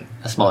wasn't...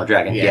 A smaller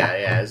dragon,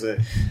 yeah.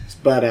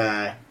 But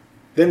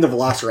then the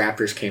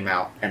velociraptors came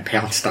out and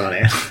pounced on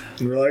it.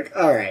 And we're like,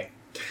 all right.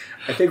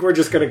 I think we're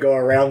just going to go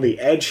around the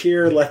edge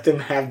here, let them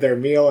have their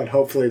meal, and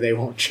hopefully they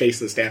won't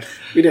chase us down.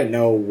 We didn't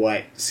know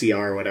what CR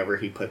or whatever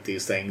he put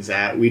these things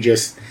at. We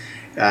just,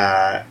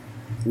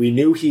 we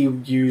knew he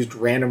used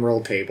random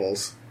roll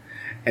tables,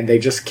 and they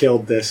just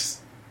killed this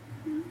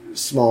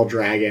small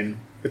dragon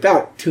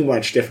without too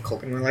much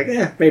difficulty. And we're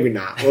like, maybe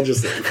not. We'll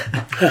just leave.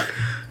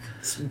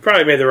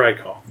 Probably made the right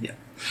call. Yeah.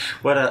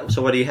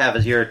 So what do you have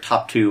as your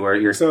top two or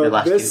your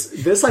last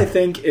two? This, I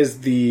think,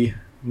 is the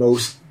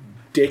most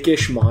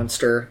dickish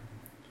monster.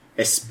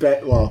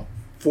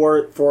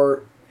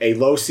 For a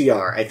low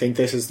CR, I think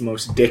this is the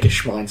most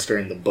dickish monster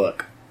in the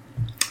book.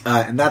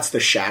 And that's the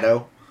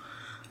Shadow.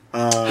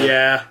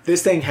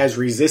 This thing has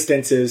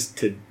resistances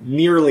to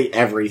nearly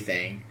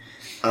everything.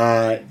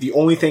 The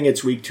only thing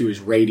it's weak to is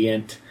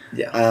Radiant.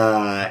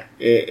 Yeah.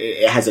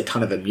 It has a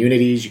ton of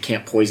immunities. You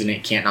can't poison it,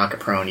 you can't knock it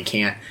prone, you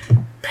can't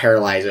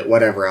paralyze it,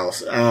 whatever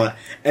else.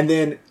 And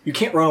then you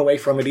can't run away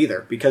from it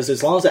either, because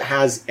as long as it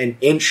has an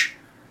inch,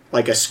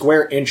 like a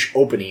square inch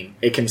opening,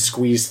 it can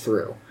squeeze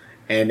through,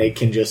 and it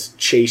can just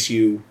chase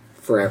you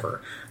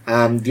forever.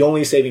 The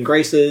only saving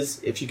grace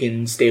is if you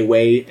can stay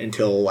away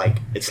until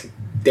it's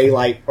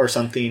daylight or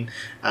something.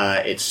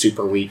 It's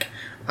super weak,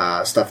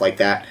 stuff like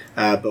that.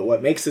 But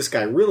what makes this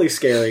guy really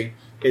scary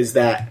is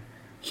that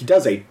he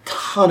does a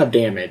ton of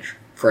damage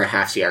for a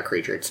half CR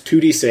creature. It's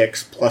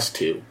 2d6 plus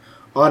 2.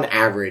 On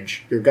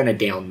average, you're going to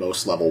down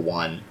most level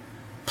 1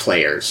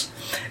 players.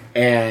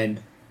 And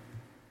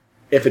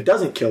if it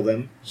doesn't kill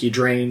them, he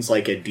drains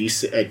a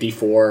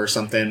D4 or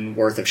something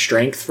worth of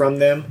strength from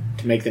them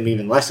to make them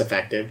even less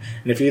effective.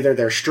 And if either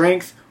their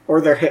strength or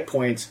their hit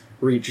points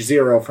reach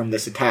 0 from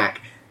this attack,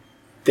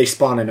 they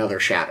spawn another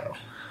Shadow.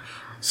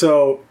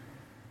 So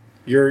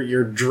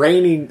you're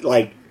draining,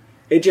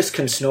 it just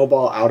can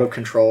snowball out of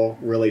control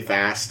really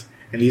fast.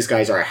 And these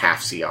guys are a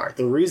half CR.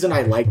 The reason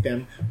I like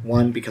them,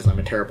 one, because I'm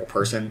a terrible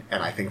person,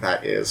 and I think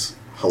that is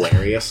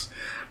hilarious.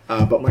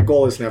 But my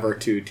goal is never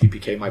to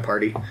TPK my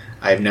party.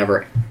 I have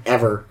never,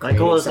 ever... My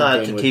goal is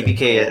not to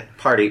TPK a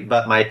party,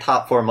 but my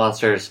top 4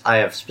 monsters I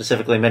have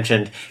specifically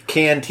mentioned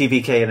can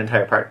TPK an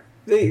entire party.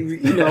 They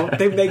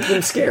make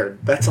them scared.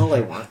 That's all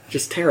I want.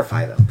 Just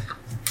terrify them.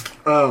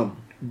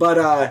 The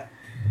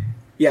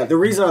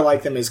reason I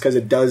like them is because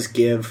it does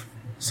give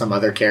some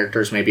other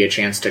characters maybe a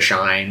chance to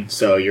shine.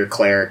 So your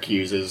cleric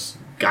uses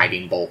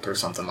Guiding Bolt or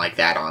something like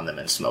that on them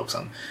and smokes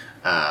them.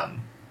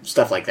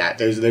 Stuff like that.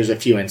 There's a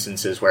few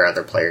instances where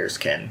other players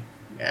can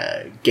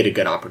get a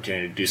good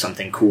opportunity to do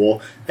something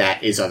cool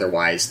that is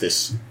otherwise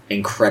this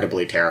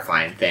incredibly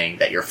terrifying thing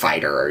that your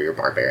fighter or your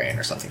barbarian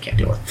or something can't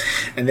deal with.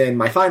 And then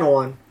my final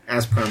one,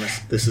 as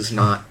promised, this is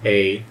not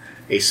a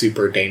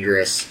super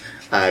dangerous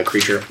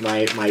creature.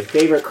 My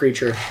favorite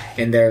creature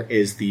in there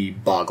is the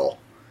Boggle.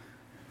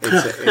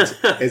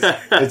 It's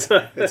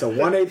a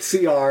 1/8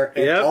 CR,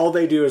 and all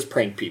they do is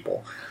prank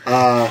people.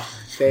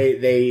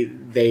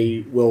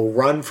 They will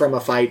run from a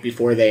fight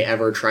before they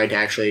ever try to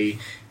actually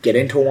get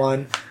into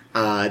one.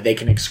 They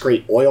can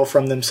excrete oil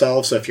from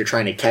themselves, so if you're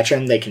trying to catch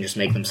them, they can just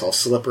make themselves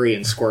slippery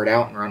and squirt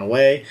out and run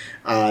away.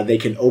 They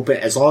can open,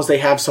 as long as they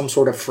have some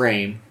sort of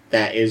frame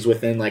that is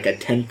within a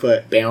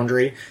 10-foot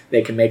boundary,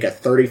 they can make a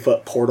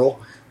 30-foot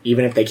portal.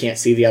 Even if they can't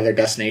see the other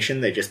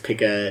destination, they just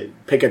pick a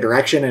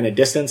direction and a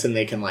distance, and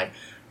they can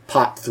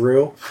pop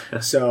through.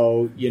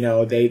 So,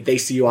 they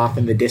see you off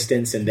in the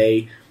distance, and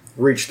they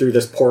reach through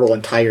this portal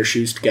and tie your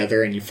shoes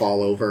together and you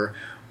fall over,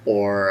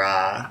 or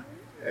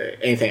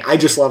anything. I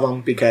just love them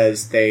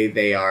because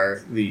they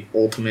are the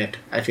ultimate,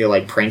 I feel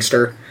like,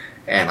 prankster,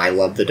 and I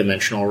love the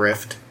Dimensional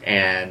Rift,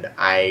 and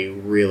I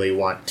really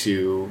want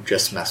to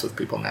just mess with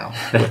people now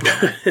with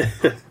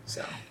them.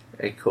 So.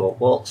 Very cool.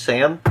 Well,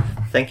 Sam,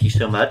 thank you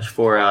so much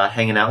for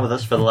hanging out with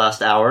us for the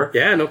last hour.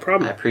 Yeah, no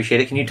problem. I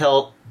appreciate it. Can you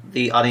tell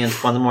the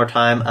audience one more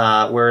time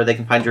where they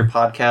can find your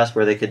podcast,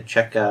 where they could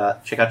check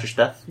out your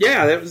stuff?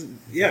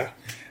 Yeah,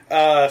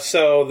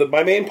 So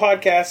my main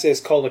podcast is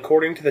called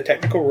According to the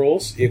Technical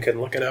Rules. You can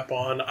look it up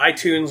on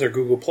iTunes or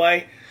Google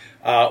Play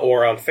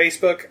or on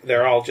Facebook.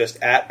 They're all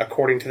just at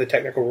According to the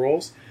Technical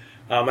Rules.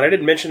 And I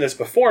didn't mention this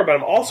before, but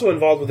I'm also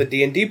involved with a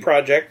D&D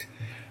project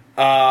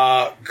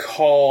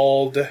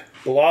called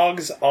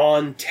Blogs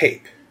on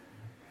Tape,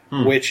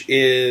 which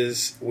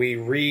is we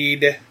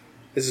read.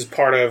 This is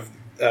part of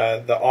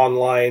the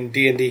online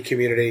D&D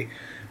community.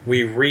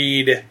 We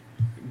read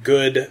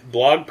good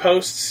blog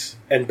posts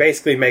and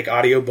basically make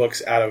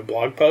audiobooks out of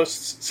blog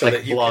posts. So like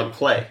that you blog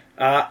play.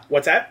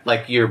 What's that?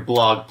 Like your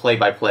blog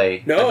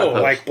play-by-play. No,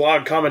 like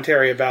blog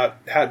commentary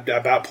about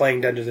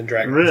playing Dungeons and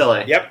Dragons.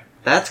 Really? Yep.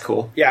 That's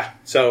cool. Yeah.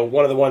 So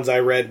one of the ones I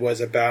read was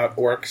about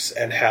orcs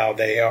and how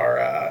they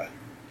are,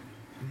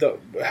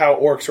 how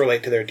orcs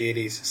relate to their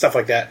deities, stuff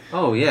like that.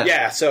 Oh yeah.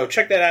 Yeah. So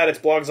check that out. It's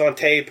Blogs on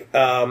Tape.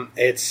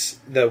 It's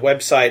the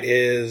website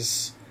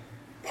is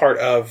part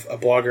of a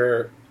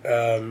blogger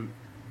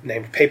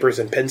named Papers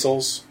and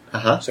Pencils.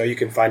 So you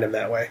can find them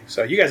that way.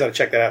 So you guys ought to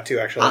check that out too.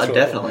 Actually, really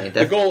definitely.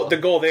 Cool. The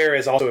goal there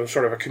is also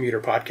sort of a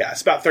commuter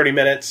podcast. About 30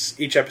 minutes.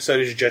 Each episode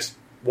is just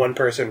one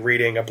person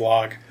reading a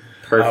blog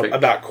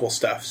about cool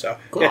stuff. So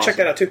cool. Yeah, check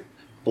that out too.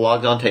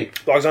 Blogs on Tape.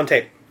 Blogs on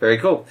Tape. Very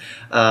cool.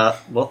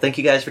 Well, thank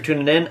you guys for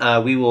tuning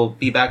in. We will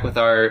be back with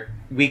our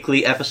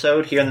weekly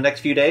episode here in the next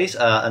few days.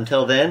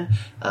 Until then,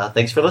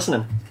 thanks for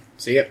listening.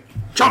 See ya.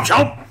 Chomp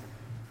chomp.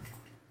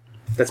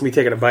 That's me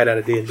taking a bite out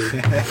of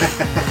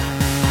D&D.